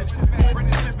minute. Bring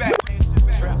this shit back.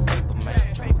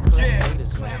 Yeah.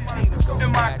 In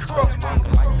my crew.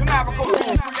 KANIVA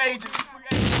Codeine. Free agent.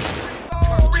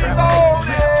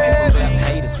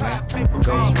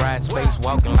 Ghost ride space,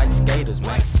 walking like skaters,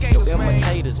 man. Yo,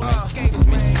 imitators, man. It's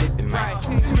Mississippi, man.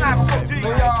 Trap paper,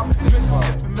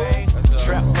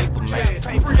 man.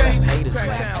 Haters,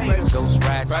 man. Ghost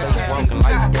ride space, walking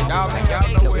like skaters,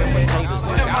 man. Yo, imitators,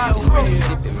 man. It's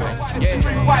Mississippi,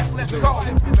 man. Watch, let's go.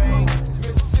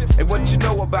 And what you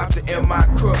know about the MI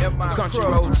crook? Country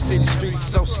roads, city streets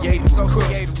associated with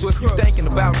crooks. So if you thinking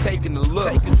about taking a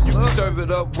look, you can serve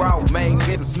it up raw, man.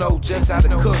 Niggas know just how to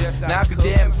cook. Now I be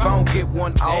damn if I don't get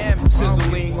one off.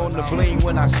 Sizzling on the bling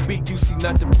when I speak, you see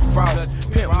nothing but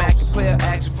frost. Pimp Mac and player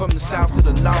action from the south to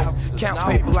the north. Count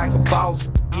paper like a boss.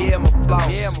 Yeah, I'm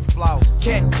a floss.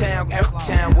 Cat town, every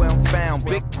town where I'm found.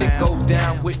 Big dick goes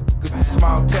down with the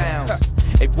small towns.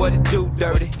 Hey, what it do,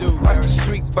 dirty? Watch the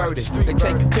streets birdie. They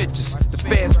taking pictures. The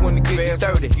feds wanna get you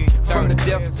 30. From the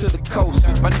Delta to the coast,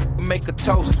 my nigga make a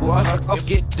toast. Boy, I'll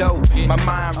get dope. My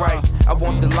mind right. I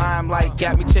want the limelight.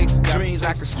 Got me chasing dreams.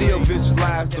 I can still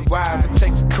visualize the rise. I'm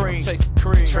chasing cream.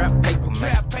 Trap paper,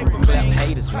 man. Clap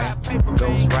haters, man.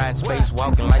 Ghost ride space,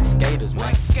 walking like skaters,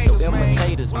 man. Yo,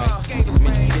 imitators, man. It's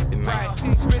Mississippi, man.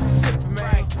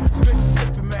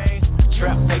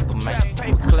 Trap paper, man.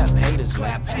 Clap haters,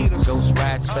 man. Ghost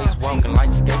ride, space walking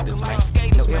like skaters, man.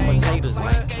 No imitators,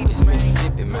 man. It's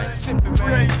Mississippi, man.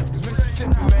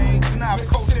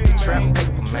 Trap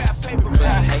paper, man.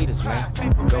 Clap haters, man.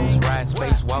 Ghost ride,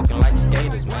 space walking like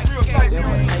skaters, man. No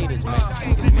imitators, man.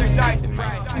 It's Mississippi,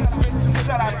 man.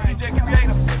 Shout out to DJ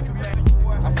Creator.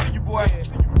 I see you, boy.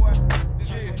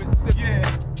 Yeah.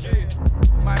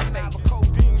 My name is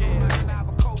Codeine,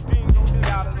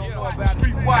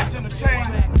 Street Watch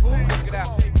Entertainment.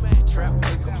 Trap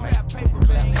paper, man.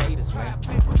 Clap haters, man.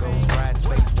 Ghost ride,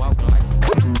 space walking like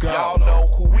skaters. Y'all know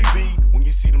who we be when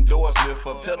you see them doors lift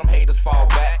up. Tell them haters fall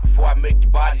back before I make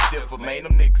your body stiffer. Man,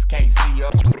 them niggas can't see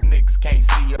us. Niggas can't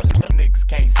see us. Niggas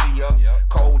can't see us.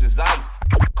 Cold as ice.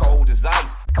 Cold as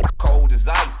ice. Cold as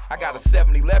ice. I got a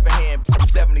 7-11 hand.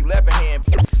 7-11 hand.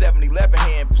 7-11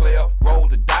 hand player. Roll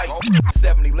the dice.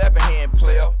 7-11 hand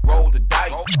player. Roll the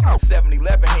dice.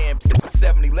 7-11 hand.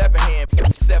 7-11 hand.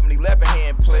 7-11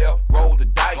 hand player. Roll the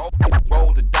dice.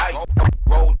 Roll the dice.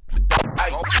 Roll the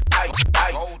dice.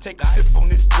 Dice. Take a sip on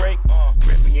this drink.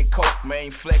 Grippy and coke,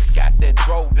 man. Flex got that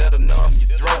dro that'll numb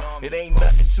your throat. It ain't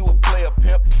nothing to a player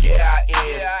pimp. Yeah, I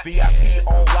is. VIP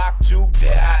on lock, you.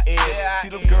 There I is. See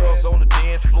them girls on the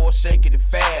dance floor shaking it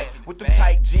fast. With them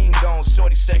tight jeans on,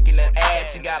 shorty shaking that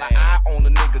ass. She got an eye on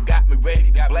the nigga, got me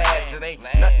ready to blast. It ain't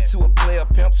nothing to a player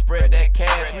pimp. Spread that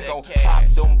cash. We gon' pop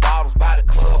them bottles by the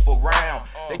club around.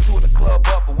 They tour the club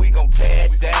up, but we gon' tear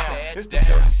it down. It's the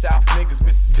dirty South niggas,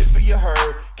 Mississippi, you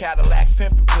heard. Cadillac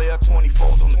pimpin' player,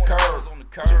 24s on the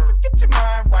curb. Get your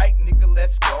mind right, nigga,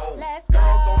 let's go.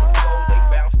 Girls on the floor, they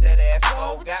bounce that ass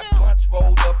slow. Got punch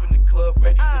rolled up in the club,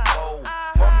 ready to go.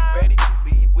 Mommy ready to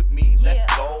leave with me, let's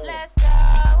go. Get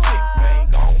your chick, man,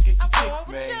 gon' get your chick,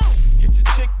 man. Get your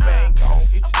chick, man, gon'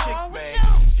 get your chick, man.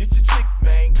 Get your chick,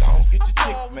 man, gon' get your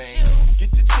chick, man.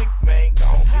 Get your chick, man,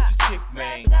 gon' get your chick,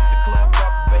 man. The club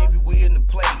jumpin', baby, we in the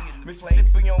place.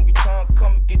 Mississippi on your tongue,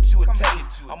 come and get you a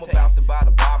taste. I'm about to buy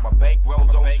the bar, my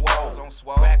bankrolls on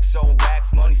swole. Racks on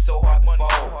racks, money so hard to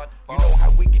fold. You know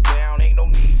how we get down, ain't no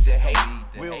need to hate.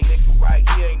 Real nigga right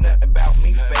here, ain't nothing about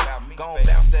me fake. Gon'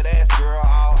 bounce that ass, girl,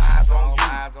 all eyes on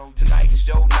you. Tonight is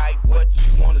your night, what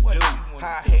you wanna do?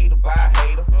 High hater, buy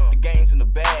hater, the game's in the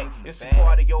bag. It's a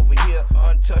party over here,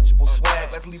 untouchable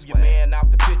swag. Let's leave your man out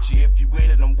the picture. If you with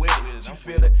it, I'm with it. You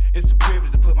feel it? It's a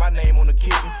privilege to put my name on the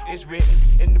kitten. It's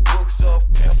written in the books of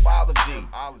pimpology.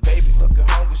 Baby looking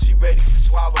hungry, she ready to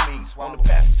swallow me. On the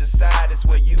passenger side is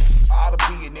where you ought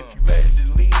to be. And if you ready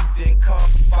to leave, then come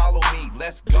follow me.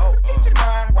 Let's go. Get your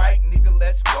mind right, nigga,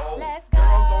 let's go.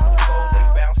 Girls on the floor,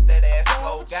 they bounce that ass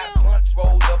slow. Got punch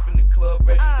rolled up in the club,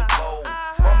 ready to go.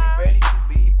 Mommy ready to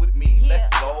leave with me, let's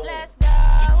go. Get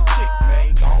your chick,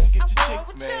 man, gon' get your chick,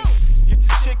 man. Get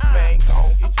your chick, man, gon'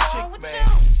 get your chick, man.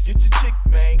 Get your chick,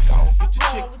 man, gon' get your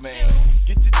chick, man.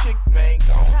 Get your chick, man,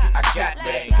 gon' get your chick, man. I got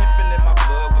that pimpin' in my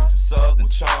blood with some southern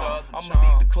charm. I'ma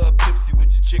leave the club tipsy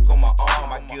with your chick on my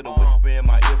arm. I get a whisper in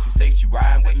my ear, she say she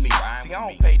riding with me. See, I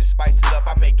don't pay to spice it up,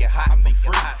 I make it hot for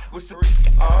free. With some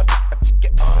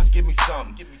chicken give me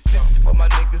something. This is for my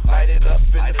niggas, light it up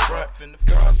in the front.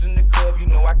 Girls in the club, you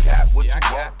know I got what you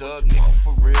want. Thug nigga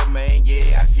for real, man, yeah,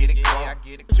 I get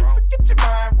it drunk. Get your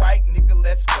mind right, nigga,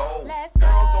 let's go.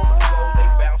 Girls on the floor, they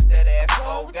bounce that ass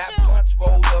slow. Got punch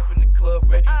rolled up in the club,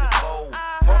 ready to go.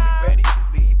 Mommy ready to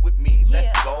leave with me,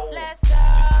 let's go. Get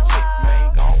your chick,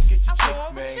 man, gon' get your chick,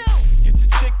 man. Get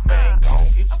your chick, man, gon'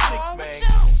 get your chick, man.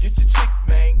 Get your chick,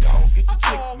 man, gon' get your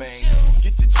chick, man.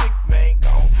 Get your chick, man,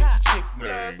 gon' get your chick,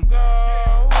 man.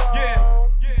 Yeah,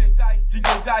 DJ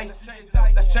Dice,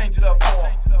 let's change it up for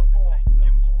him.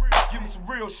 Give me some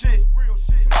real shit.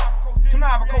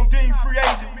 KANIVA Codeine free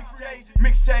agent.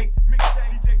 Mixtape.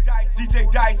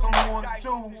 DJ Dice on the 1 and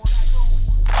 2.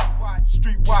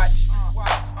 Street Watch.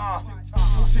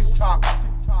 TikTok.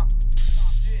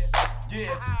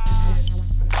 Yeah.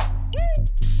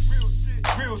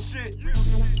 Real shit.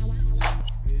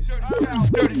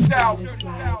 Dirty South.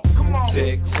 Come on.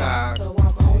 TikTok.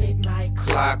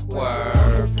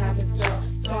 Clockwork.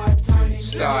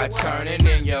 Start turning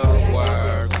in your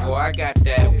work. Boy, I got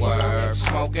that work.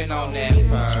 Smoking on that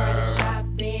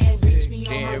verb.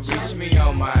 Then reach me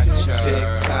on my church.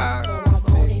 TikTok.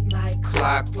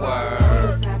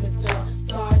 Clockwork.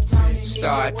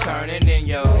 Start turning in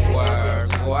your work.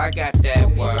 Boy, I got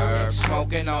that work.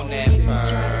 Smoking on that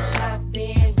verb.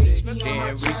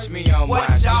 Then reach me on my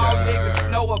church. What y'all niggas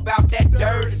know about that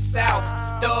dirty South?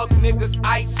 Thug niggas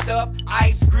iced up,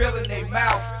 ice grill in their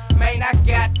mouth. Man, I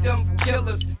got them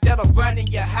killers that'll run in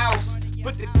your house.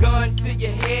 Put the gun to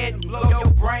your head and blow your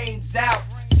brains out.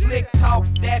 Slick talk,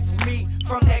 that's me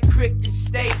from that cricket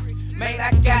state. Man,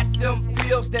 I got them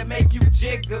pills that make you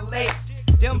jigglate.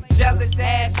 Them jealous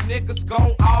ass niggas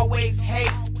gon' always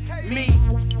hate me.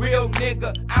 Real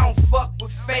nigga, I don't fuck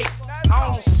with fake. I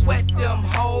don't sweat them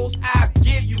hoes, I'll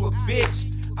give you a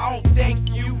bitch. I don't think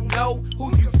you know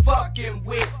who you fucking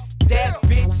with. That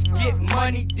bitch get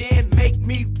money, then make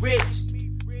me rich.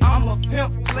 I'm a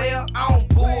pimp player, I don't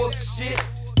bullshit.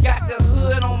 Got the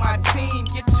hood on my team,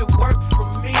 get your work from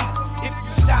me. If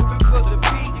you shopping for the B,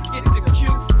 you get the Q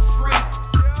for free.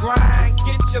 Grind,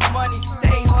 get your money,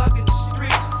 stay hugging the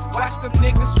streets. Watch them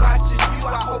niggas watching you, I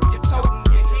hope you're toting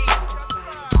your heat.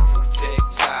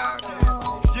 TikTok,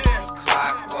 yeah,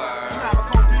 clockwork.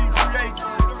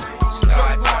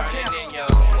 Start turning in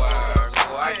your work.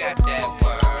 Boy, I got that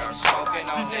work, smoking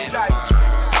on that work.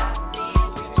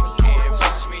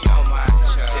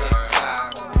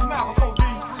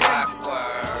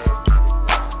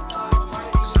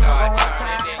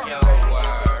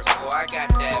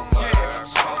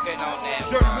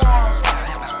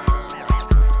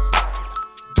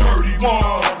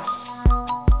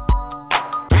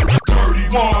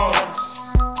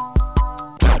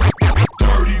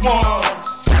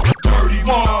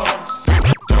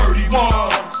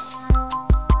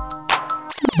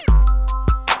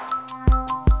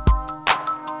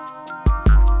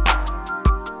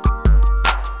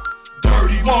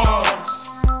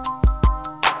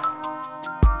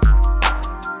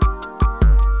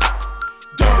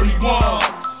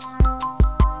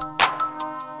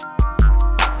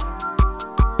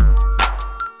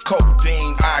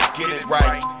 Codeine, I get it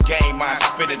right. Game, I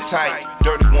spit it tight.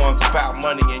 Dirty ones about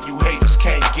money and you haters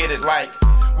can't get it like.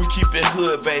 We keep it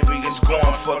hood, baby, it's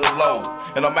going for the low.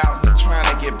 And I'm out here trying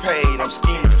to get paid, I'm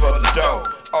scheming for the dough.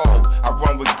 Oh, I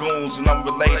run with goons and I'm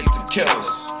related to killers.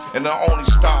 And the only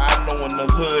star I know in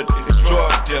the hood is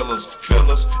drug dealers.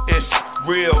 Fillers, it's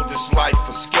real, this life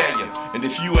will scare you. And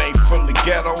if you ain't from the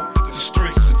ghetto, the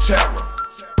streets are terror.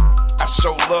 I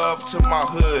show love to my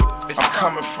hood, I'm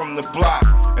coming from the block.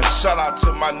 And shout out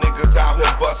to my niggas out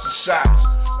here busting shots.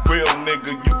 Real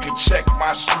nigga, you can check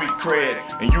my street cred.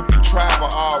 And you can travel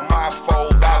all my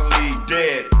foes, I leave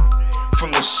dead.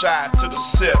 From the shot to the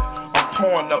sip, I'm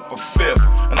pouring up a fifth.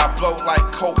 And I blow like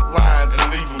coke lines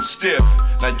and leave them stiff.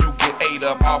 Now you get ate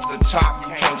up off the top,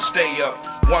 you can't stay up.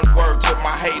 One word to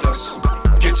my haters,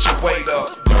 get your weight up.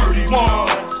 Dirty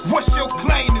ones. What's your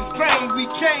claim to fame? We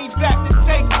came back to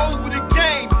take over the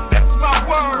game. That's my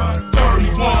word.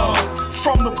 Dirty ones.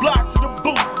 From the block to the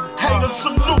booth. Haters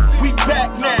salute. We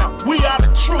back now. We are the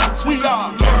truth. We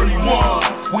are dirty ones.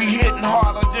 We hitting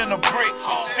harder than a brick.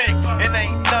 Sick. It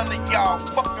ain't none of y'all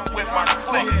fucking with my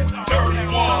clique. Dirty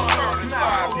ones.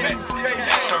 35 best.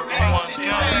 31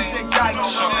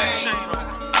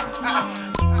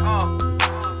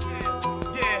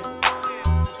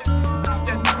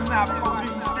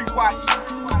 Street watch,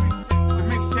 the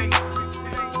mixtape,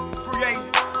 free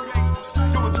agent,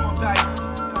 do it to him, Dice.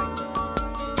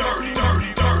 Dirty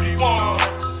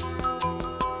ones.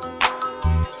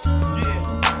 Yeah.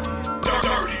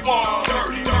 Dirty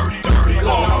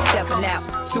ones. I'm stepping out,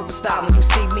 superstar when you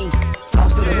see me.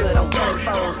 Floss through the hood on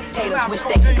 24s, haters wish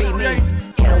they could be me.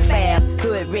 Ghetto fab,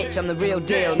 hood rich, I'm the real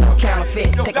deal, no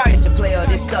counterfeit. Take a picture, player,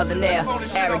 this southern air.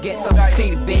 Arrogant, so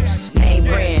conceited, bitch. Name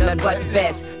brand, nothing but the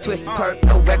best. Twisted perk,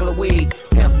 no regular weed.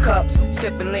 Pimp cups,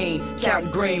 sipping lean,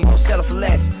 counting green, won't settle for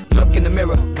less. Look in the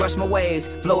mirror, brush my waves,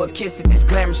 blow a kiss at this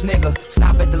glamorous nigga.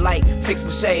 Stop at the light, fix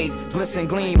my shades, glisten,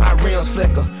 gleam, my rims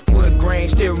flicker. Wood grain,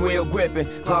 steering wheel gripping,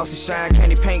 glossy shine,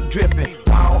 candy paint dripping.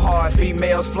 Wild hard,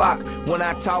 females flock. When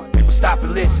I talk, people stop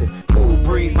and listen. Cool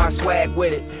breeze, my swag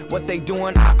with it. What they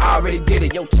doing, I already did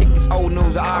it. Yo, chick, it's old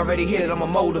news, I already hit it. I'm a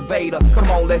motivator. Come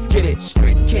on, let's get it.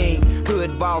 Street king,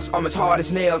 hood boss, I'm as hard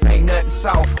as nails, ain't nothing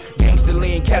soft. Gangsta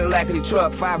lean, Cadillac in the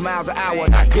truck, 5 miles an hour,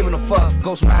 not giving a fuck.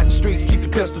 Ghost ride the streets, keep the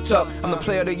pistol tucked. I'm the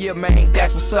player of the year, man,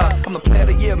 that's what's up. I'm the player of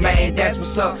the year, man, that's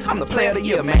what's up. I'm the player of the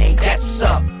year, man, that's what's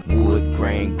up. Wood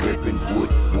grain gripping, wood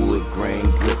grain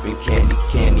gripping, candy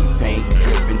paint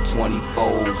dripping,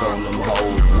 24s on them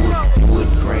hoes. Wood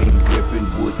grain gripping,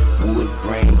 wood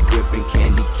grain gripping,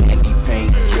 candy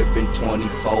paint dripping,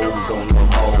 24s on them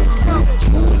hoes.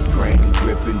 Wood grain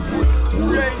gripping, wood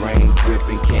grain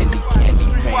gripping, candy paint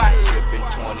dripping,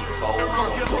 24s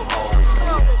on them hoes.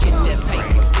 Get that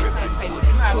paper,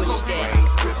 push that.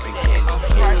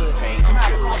 Hood,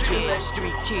 yeah,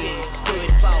 street kid,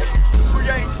 hood boss. Free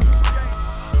agent,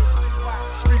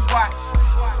 street watch,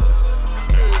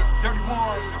 dirty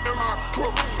ones.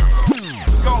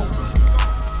 Go.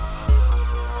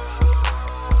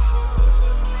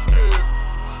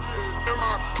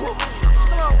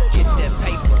 Get that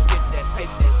paper,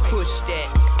 push that.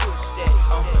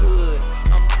 I'm hood,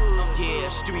 yeah,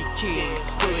 street kid,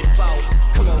 hood boss.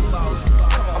 Come on, boss.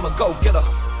 I'm a go getter.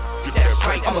 That's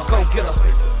right, I'm a go getter.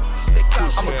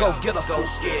 I'm a go getter. Go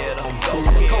getter. I'm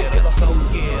a go getter. Go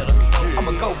getter. I'm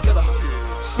a go getter.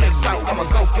 Slick out, I'm a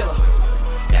go getter.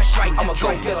 That's right, I'm a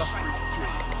go getter.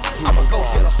 I'm a go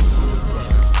getter.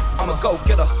 I'm a go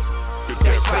getter.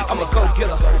 That's right, I'm a go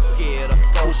getter.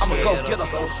 I'm a go getter.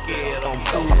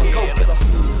 I'm a go getter.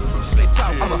 Slick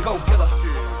out, I'm a go getter.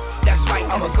 That's right,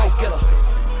 I'm a go getter.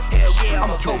 Hell yeah,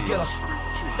 I'm a go getter.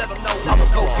 Let them know I'm a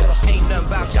go getter. Ain't nothing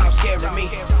about y'all scaring me.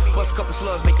 Bust a couple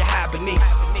slugs, make you hide beneath.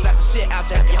 Slap the shit out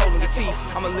to have you holding your teeth.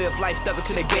 I'ma live life thug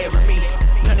until they bury me.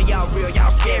 None of y'all real, y'all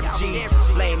scary G's.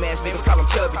 Lame ass niggas call them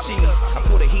chubby cheese. I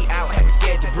pull the heat out, have them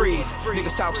scared to breathe.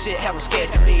 Niggas talk shit, have them scared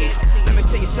to leave. Let me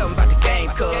tell you something about the game,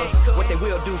 cuz. What they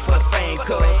will do for the fame,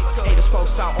 cuz. Haters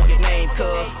post out on your name,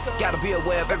 cuz. Gotta be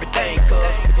aware of everything,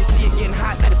 cuz. If you see it getting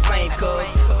hot, let it flame, cuz.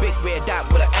 A big red dot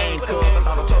with an aim, cuz. I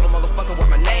thought I told a motherfucker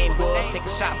what my name was. Take a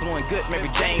shot, blowing good,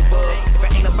 Mary Jane buzz. If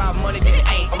it ain't about money, then it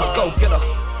ain't. I'ma go get her.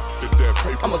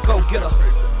 I'ma go get her.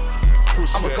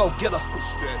 I'ma go get her.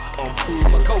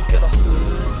 I'ma go get her.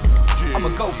 I'ma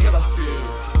go get her.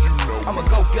 I'ma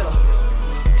go get her. I'ma go get her.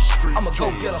 I'ma go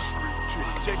get her.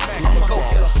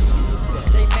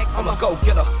 I'ma go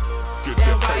get her.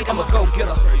 I'ma go get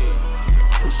her.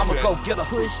 I'ma go get her.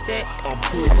 Push that.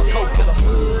 I'ma go get her.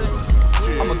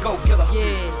 I'ma go get her.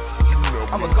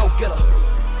 I'ma go get her.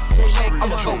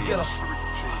 I'ma go get her.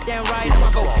 Damn right,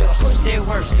 I'ma go push that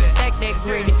work, stack that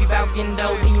green. If you bout getting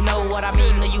dope, then you know what I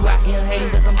mean. Know you out here hating,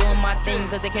 cause I'm doing my thing.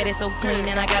 Cause the cat is so clean,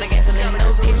 and I got a gasoline. No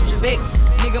disrespect,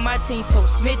 nigga, my team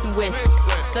told Smith and West.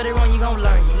 Study wrong, you gon'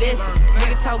 learn, you listen.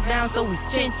 Nigga talk down, so we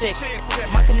chin check.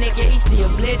 My connect, yeah, he still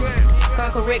blessed. Can't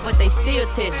correct, but they still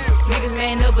test. Niggas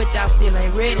man up, but y'all still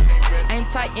ain't ready. Aim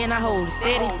tight and I hold it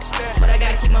steady. But I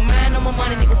gotta keep my mind on my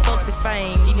money, nigga, fuck the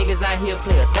fame. These niggas out here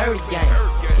play a dirty game.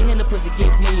 Get in the pussy,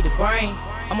 give me the brain.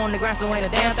 I'm on the ground, so ain't a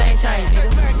damn thing changed, nigga.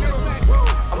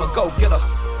 I'ma go get her.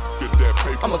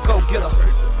 I'ma go get her.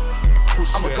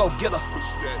 I'ma go get her.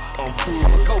 I'ma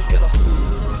go get her.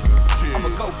 I'ma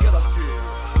go get her.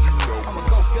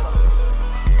 I'ma go get her.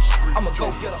 I'ma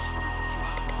go get her.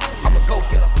 I'ma go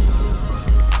get her.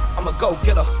 I'ma go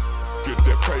get her.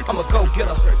 I'ma go get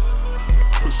her.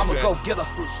 I'ma go get her.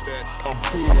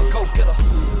 I'ma go get her.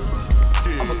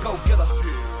 I'ma go get her.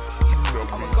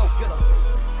 I'ma go get her.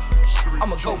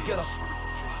 I'ma go get her.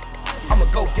 I'ma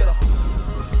go get her.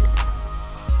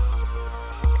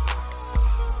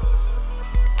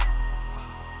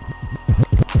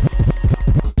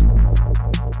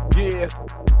 Yeah.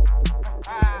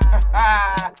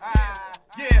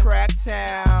 Yeah.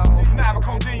 Cracktown. KANIVA,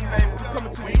 Codeine, baby. I'm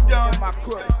coming to we you done. my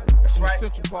crook. That's right.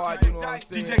 Central Park, you know what I'm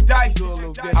saying? DJ Dice. Do a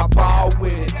little bit. I ball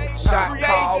with it. Shot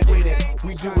call with it.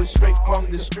 We do it straight from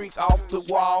the streets, off the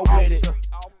wall with it.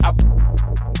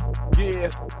 Yeah.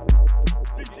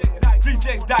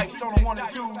 DJ Dice on the 1 and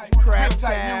 2.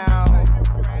 Cracktown.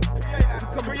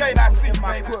 Create, I see you,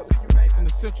 baby. In the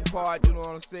Central Park, you know what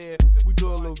I'm saying? We do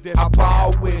a little different. I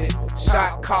ball with it,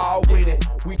 shot call with it.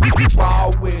 We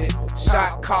ball with it,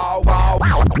 shot call, ball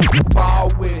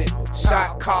with it,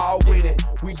 shot call with it.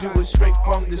 We do it straight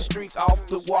from the streets, off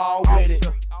the wall with it.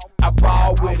 I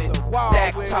ball with it,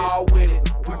 stack tall with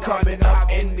it. We coming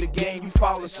up in the game, you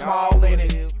falling small in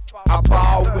it. I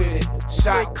ball with it,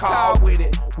 shot call with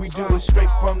it. We do it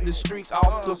straight from the streets,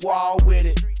 off the wall with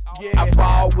it. I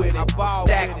ball with it,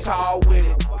 stack tall with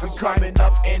it. We coming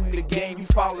up in the game, you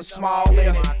falling small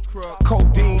in it.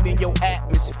 Codeine in your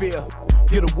atmosphere.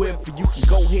 Get a whiff, and you can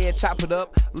go ahead, chop it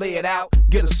up, lay it out,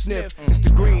 get a sniff. It's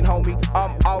the green, homie.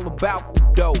 I'm all about the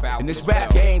dough. And this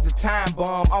rap game's a time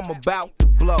bomb. I'm about to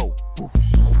blow.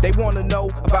 They wanna know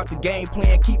about the game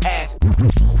plan, keep asking.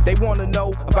 They wanna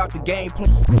know about the game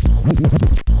plan.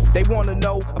 They wanna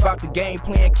know about the game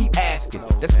plan, keep asking.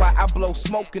 That's why I blow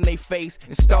smoke in their face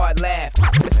and start laughing.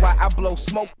 That's why I blow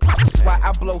smoke. That's why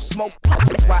I blow smoke.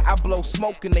 That's why I blow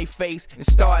smoke in their face and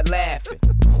start laughing.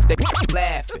 They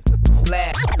laughing,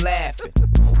 laughing.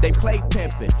 They play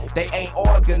pimping, they ain't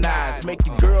organized. Make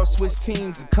your girls switch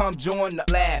teams and come join the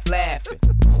laughing.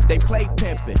 They play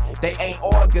pimping, they ain't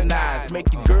organized.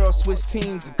 Make your girls switch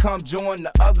teams and come join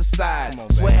the other side.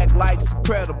 Swag life's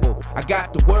incredible, I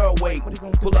got the world weight.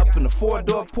 Pull up in the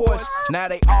 4-door Porsche, now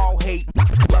they all hate.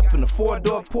 Pull up in the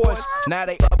 4-door Porsche, now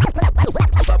they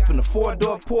up in the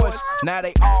 4-door Porsche, now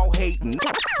they all hating.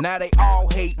 Now they all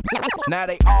hate. Now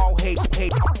they all hate.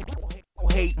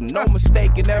 Hating, no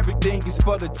mistaking, everything is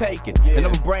for the taking. And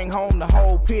I'ma bring home the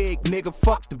whole pig, nigga,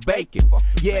 fuck the bacon.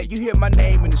 Yeah, you hear my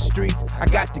name in the streets, I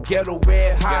got the ghetto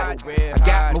red hot. I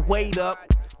got my weight up,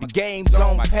 The game's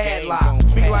on padlock.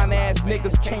 Feline ass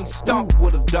niggas can't stomp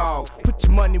with a dog. Put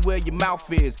your money where your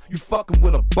mouth is. You fucking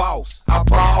with a boss. I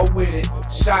ball with it,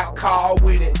 shot call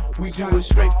with it. We do it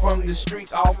straight from the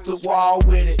streets, off the wall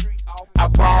with it. I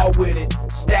ball with it,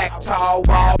 stack tall,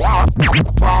 ball with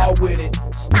it, ball with it,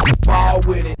 stack tall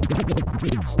with it,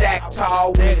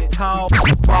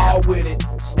 ball with it,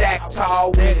 stack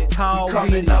tall with it.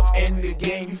 Coming up in the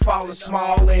game, you falling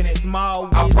small in it.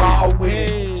 I ball with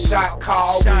it, shot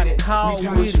call with it. We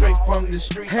do it straight from the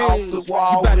streets, off the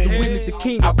wall with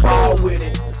it. I ball with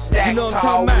it, stack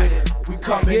tall with it. We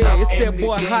coming up in the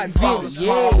game, you falling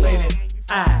small in it.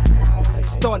 I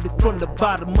started from the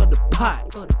bottom of the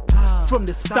pot. From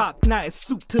the stock, now it's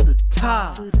soup to the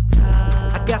top.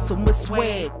 I got so much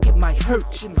swag, it might hurt.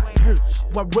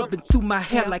 While rubbing through my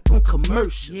hair like on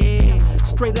commercial.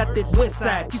 Straight out that west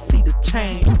side, you see the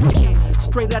chain.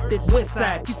 Straight out that west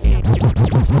side, you see.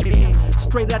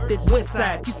 Straight out that west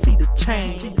side, you see the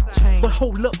chain. But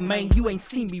hold up, man, you ain't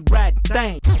seen me riding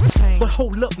thing. But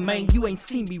hold up, man, you ain't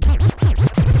seen me.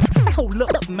 Hold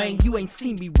up, man, you ain't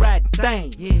seen me riding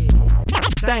thing.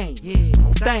 Thing.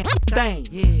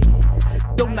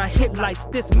 Don't not headlights,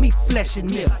 this me flashing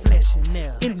there.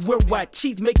 In worldwide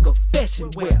cheese make a fashion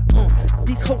wear.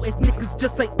 These hoe ass niggas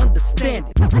just ain't understand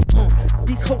it.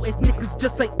 These hoe ass niggas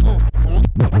just ain't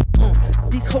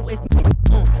These hoe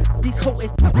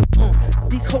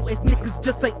ass niggas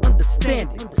just ain't understand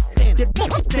it.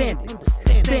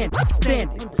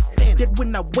 That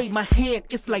when I wave my hand,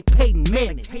 it's like Peyton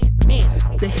Manning.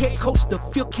 The head coach, the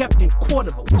field captain,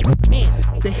 quarterback.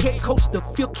 The head coach, the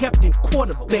field captain,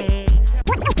 quarterback.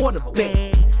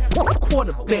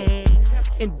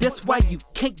 And that's why you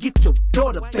can't get your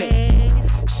daughter back.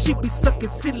 She be sucking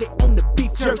silly on the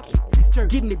beef jerky.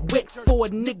 Getting it wet for a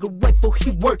nigga right before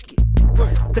he work it.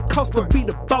 The cost to be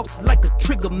the boss like a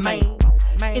trigger man.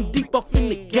 And deep off in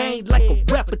the game like a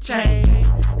rapper chain.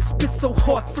 Spit so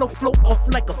hard, flow off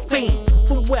like a fan.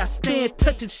 From where I stand,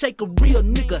 touch and shake a real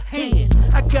nigga hand.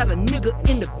 I got a nigga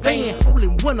in the van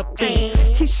holding one up and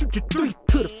he shoot you 3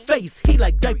 to the face, he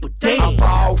like diaper damn. I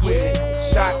ball with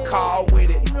it, shot call with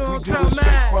it. We do it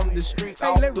straight from the streets,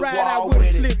 off the wall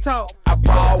with it. I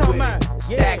ball with it,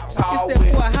 stack tall with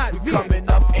it. We coming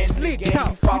up in the game,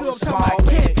 you falling small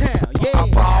in it. I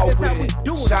ball with it,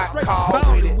 shot call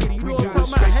with it. We do it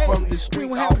straight from the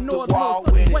streets, off the wall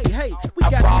with it. I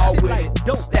ball with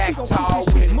it, stack tall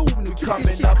with it. We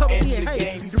coming up in the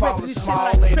game, you falling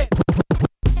small in it.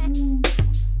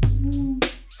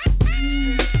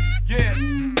 Yeah,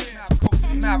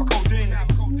 KANIVA Codeine,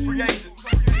 free agent.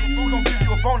 We're gonna give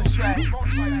you a bonus track.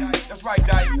 That's right,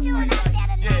 Dice.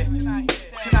 Yeah,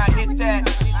 can I hit that?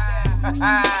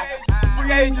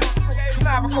 Free agent,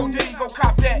 KANIVA Codeine, go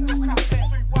cop that.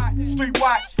 Street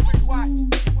watch.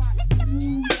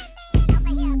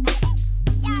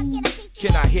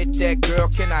 Can I hit that girl?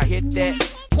 Can I hit that?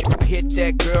 Hit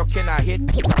that girl? Can I hit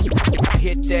that girl?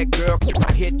 Hit that girl?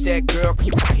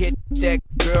 Hit that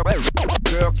girl?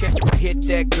 Girl, can I hit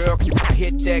that girl?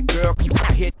 Hit that girl?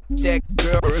 Hit that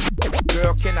girl?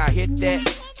 Girl, can I hit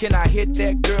that? Can I hit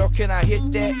that girl? Can I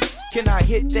hit that? Can I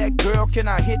hit that girl? Can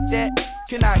I hit that?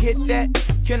 Can I hit that?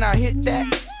 Can I hit that?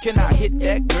 Can I hit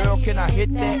that girl? Can I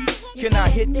hit that? Can I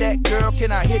hit that girl?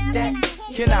 Can I hit that?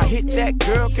 Can I hit that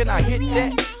girl? Can I hit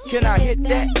that? Can I hit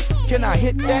that? Can I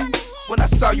hit that? When I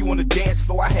saw you on the dance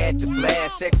floor, I had to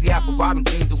blast. Sexy apple bottom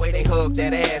jeans, the way they hug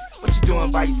that ass. What you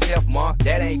doing by yourself, ma?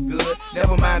 That ain't good.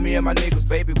 Never mind me and my niggas,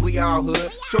 baby, we all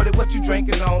hood. Shorty, what you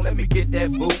drinking on? Let me get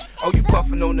that boo. Oh, you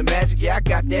puffing on the magic? Yeah, I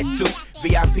got that too.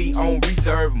 VIP on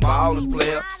reserve, I'm ballin'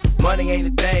 player. Money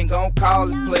ain't a thing, gon' call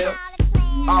it player.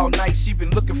 All night she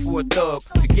been looking for a thug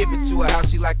to give it to her how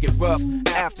she like it rough.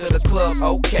 After the club,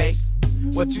 okay.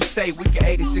 What you say? We can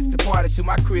 86 the party to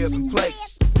my crib and play.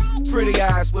 Pretty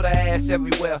eyes with her ass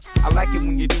everywhere. I like it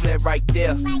when you do that right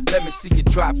there. Let me see you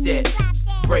drop that,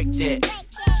 break that,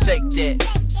 shake that,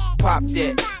 pop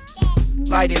that.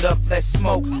 Light it up, let's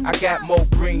smoke. I got more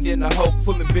green than a hoe,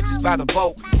 pulling bitches by the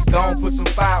boat. Go on, put some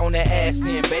fire on that ass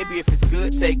in, baby. If it's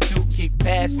good, take 2, keep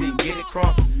passing, get it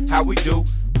crunk. How we do?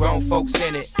 Grown folks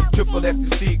in it. Triple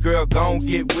FTC, girl, gon'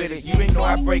 get with it. You ain't know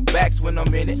I break backs when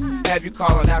I'm in it. Have you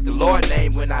calling out the Lord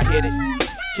name when I hit it?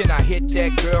 Can I hit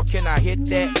that girl? Can I hit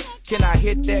that? Can I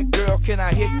hit that girl? Can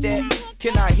I hit that?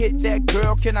 Can I hit that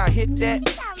girl? Can I hit that?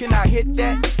 Can I hit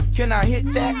that? Can I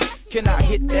hit that? Can I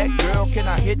hit that girl? Can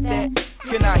I hit that?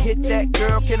 Can I hit that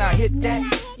girl? Can I hit that?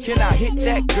 Can I hit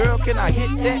that girl? Can I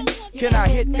hit that? Can I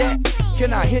hit that?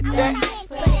 Can I hit that?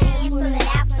 Put it in, pull it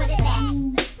out, put it back.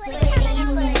 Put it in,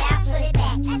 pull it out, put it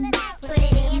back. Put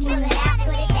it in, pull it out,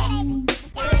 put it back.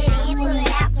 Put it in, pull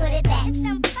it out, put it back.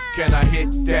 Can I hit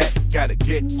that? gotta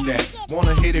get that.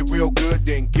 Wanna hit it real good,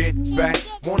 then get back.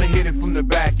 Wanna hit it from the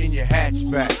back in your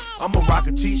hatchback. I'ma rock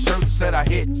a t-shirt that said I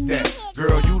hit that.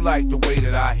 Girl, you like the way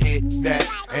that I hit that.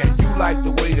 And you like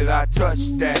the way that I touch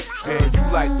that. And you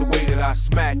like the way that I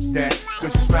smack that.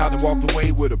 Cause you smiled and walked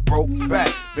away with a broke back.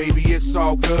 Baby, it's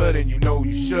all good and you know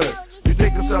you should. You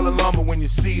think I'm selling lumber when you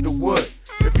see the wood.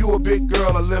 If you a big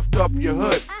girl, I lift up your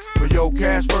hood. But yo,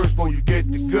 cash first before you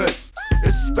get the goods.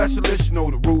 It's a specialist, you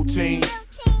know the routine.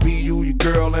 Me, you, your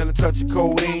girl, and a touch of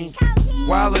codeine.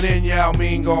 Wildin' in Yao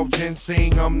Ming off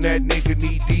ginseng. I'm that nigga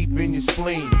knee deep in your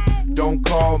spleen. Don't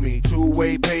call me,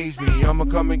 two-way pays me. I'ma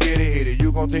come and get it, hit it.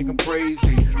 You gon' think I'm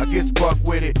crazy. I get buck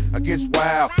with it, I get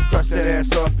wild. Touch that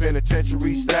ass up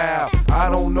penitentiary style. I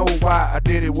don't know why I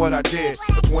did it what I did.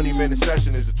 A 20-minute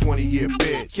session is a 20-year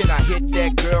bid. Can I hit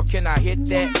that girl? Can I hit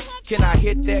that? Can I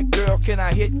hit that girl? Can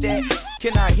I hit that?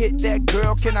 Can I hit that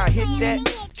girl? Can I hit that?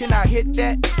 Can I hit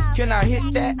that? Can I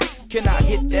hit that? Can I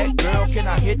hit that girl? Can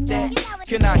I hit that?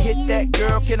 Can I hit that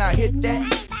girl? Can I hit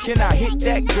that? Can I hit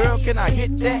that girl? Can I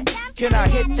hit that? Can I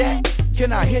hit that?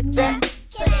 Can I hit that?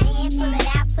 Put it in, pull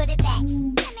it out, put it back.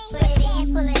 Put it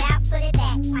in, pull it out, put it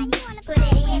back. Put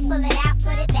it in, pull it out,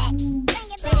 put it back.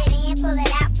 Put it in, pull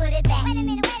it out, put it back. Wait a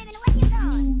minute, where you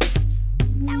going?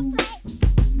 Don't play.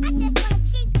 I just wanna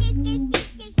ski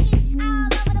all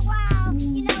over the wall.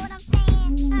 You know what I'm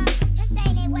saying? This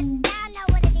ain't it, what y'all know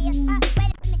what it is.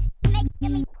 Wait a minute,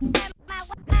 make me stir my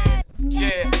word.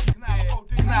 Yeah,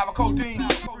 KANIVA Codeine,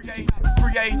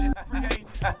 free agent.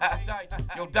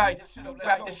 Yo, Dice,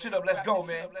 wrap this shit up, let's go,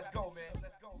 man.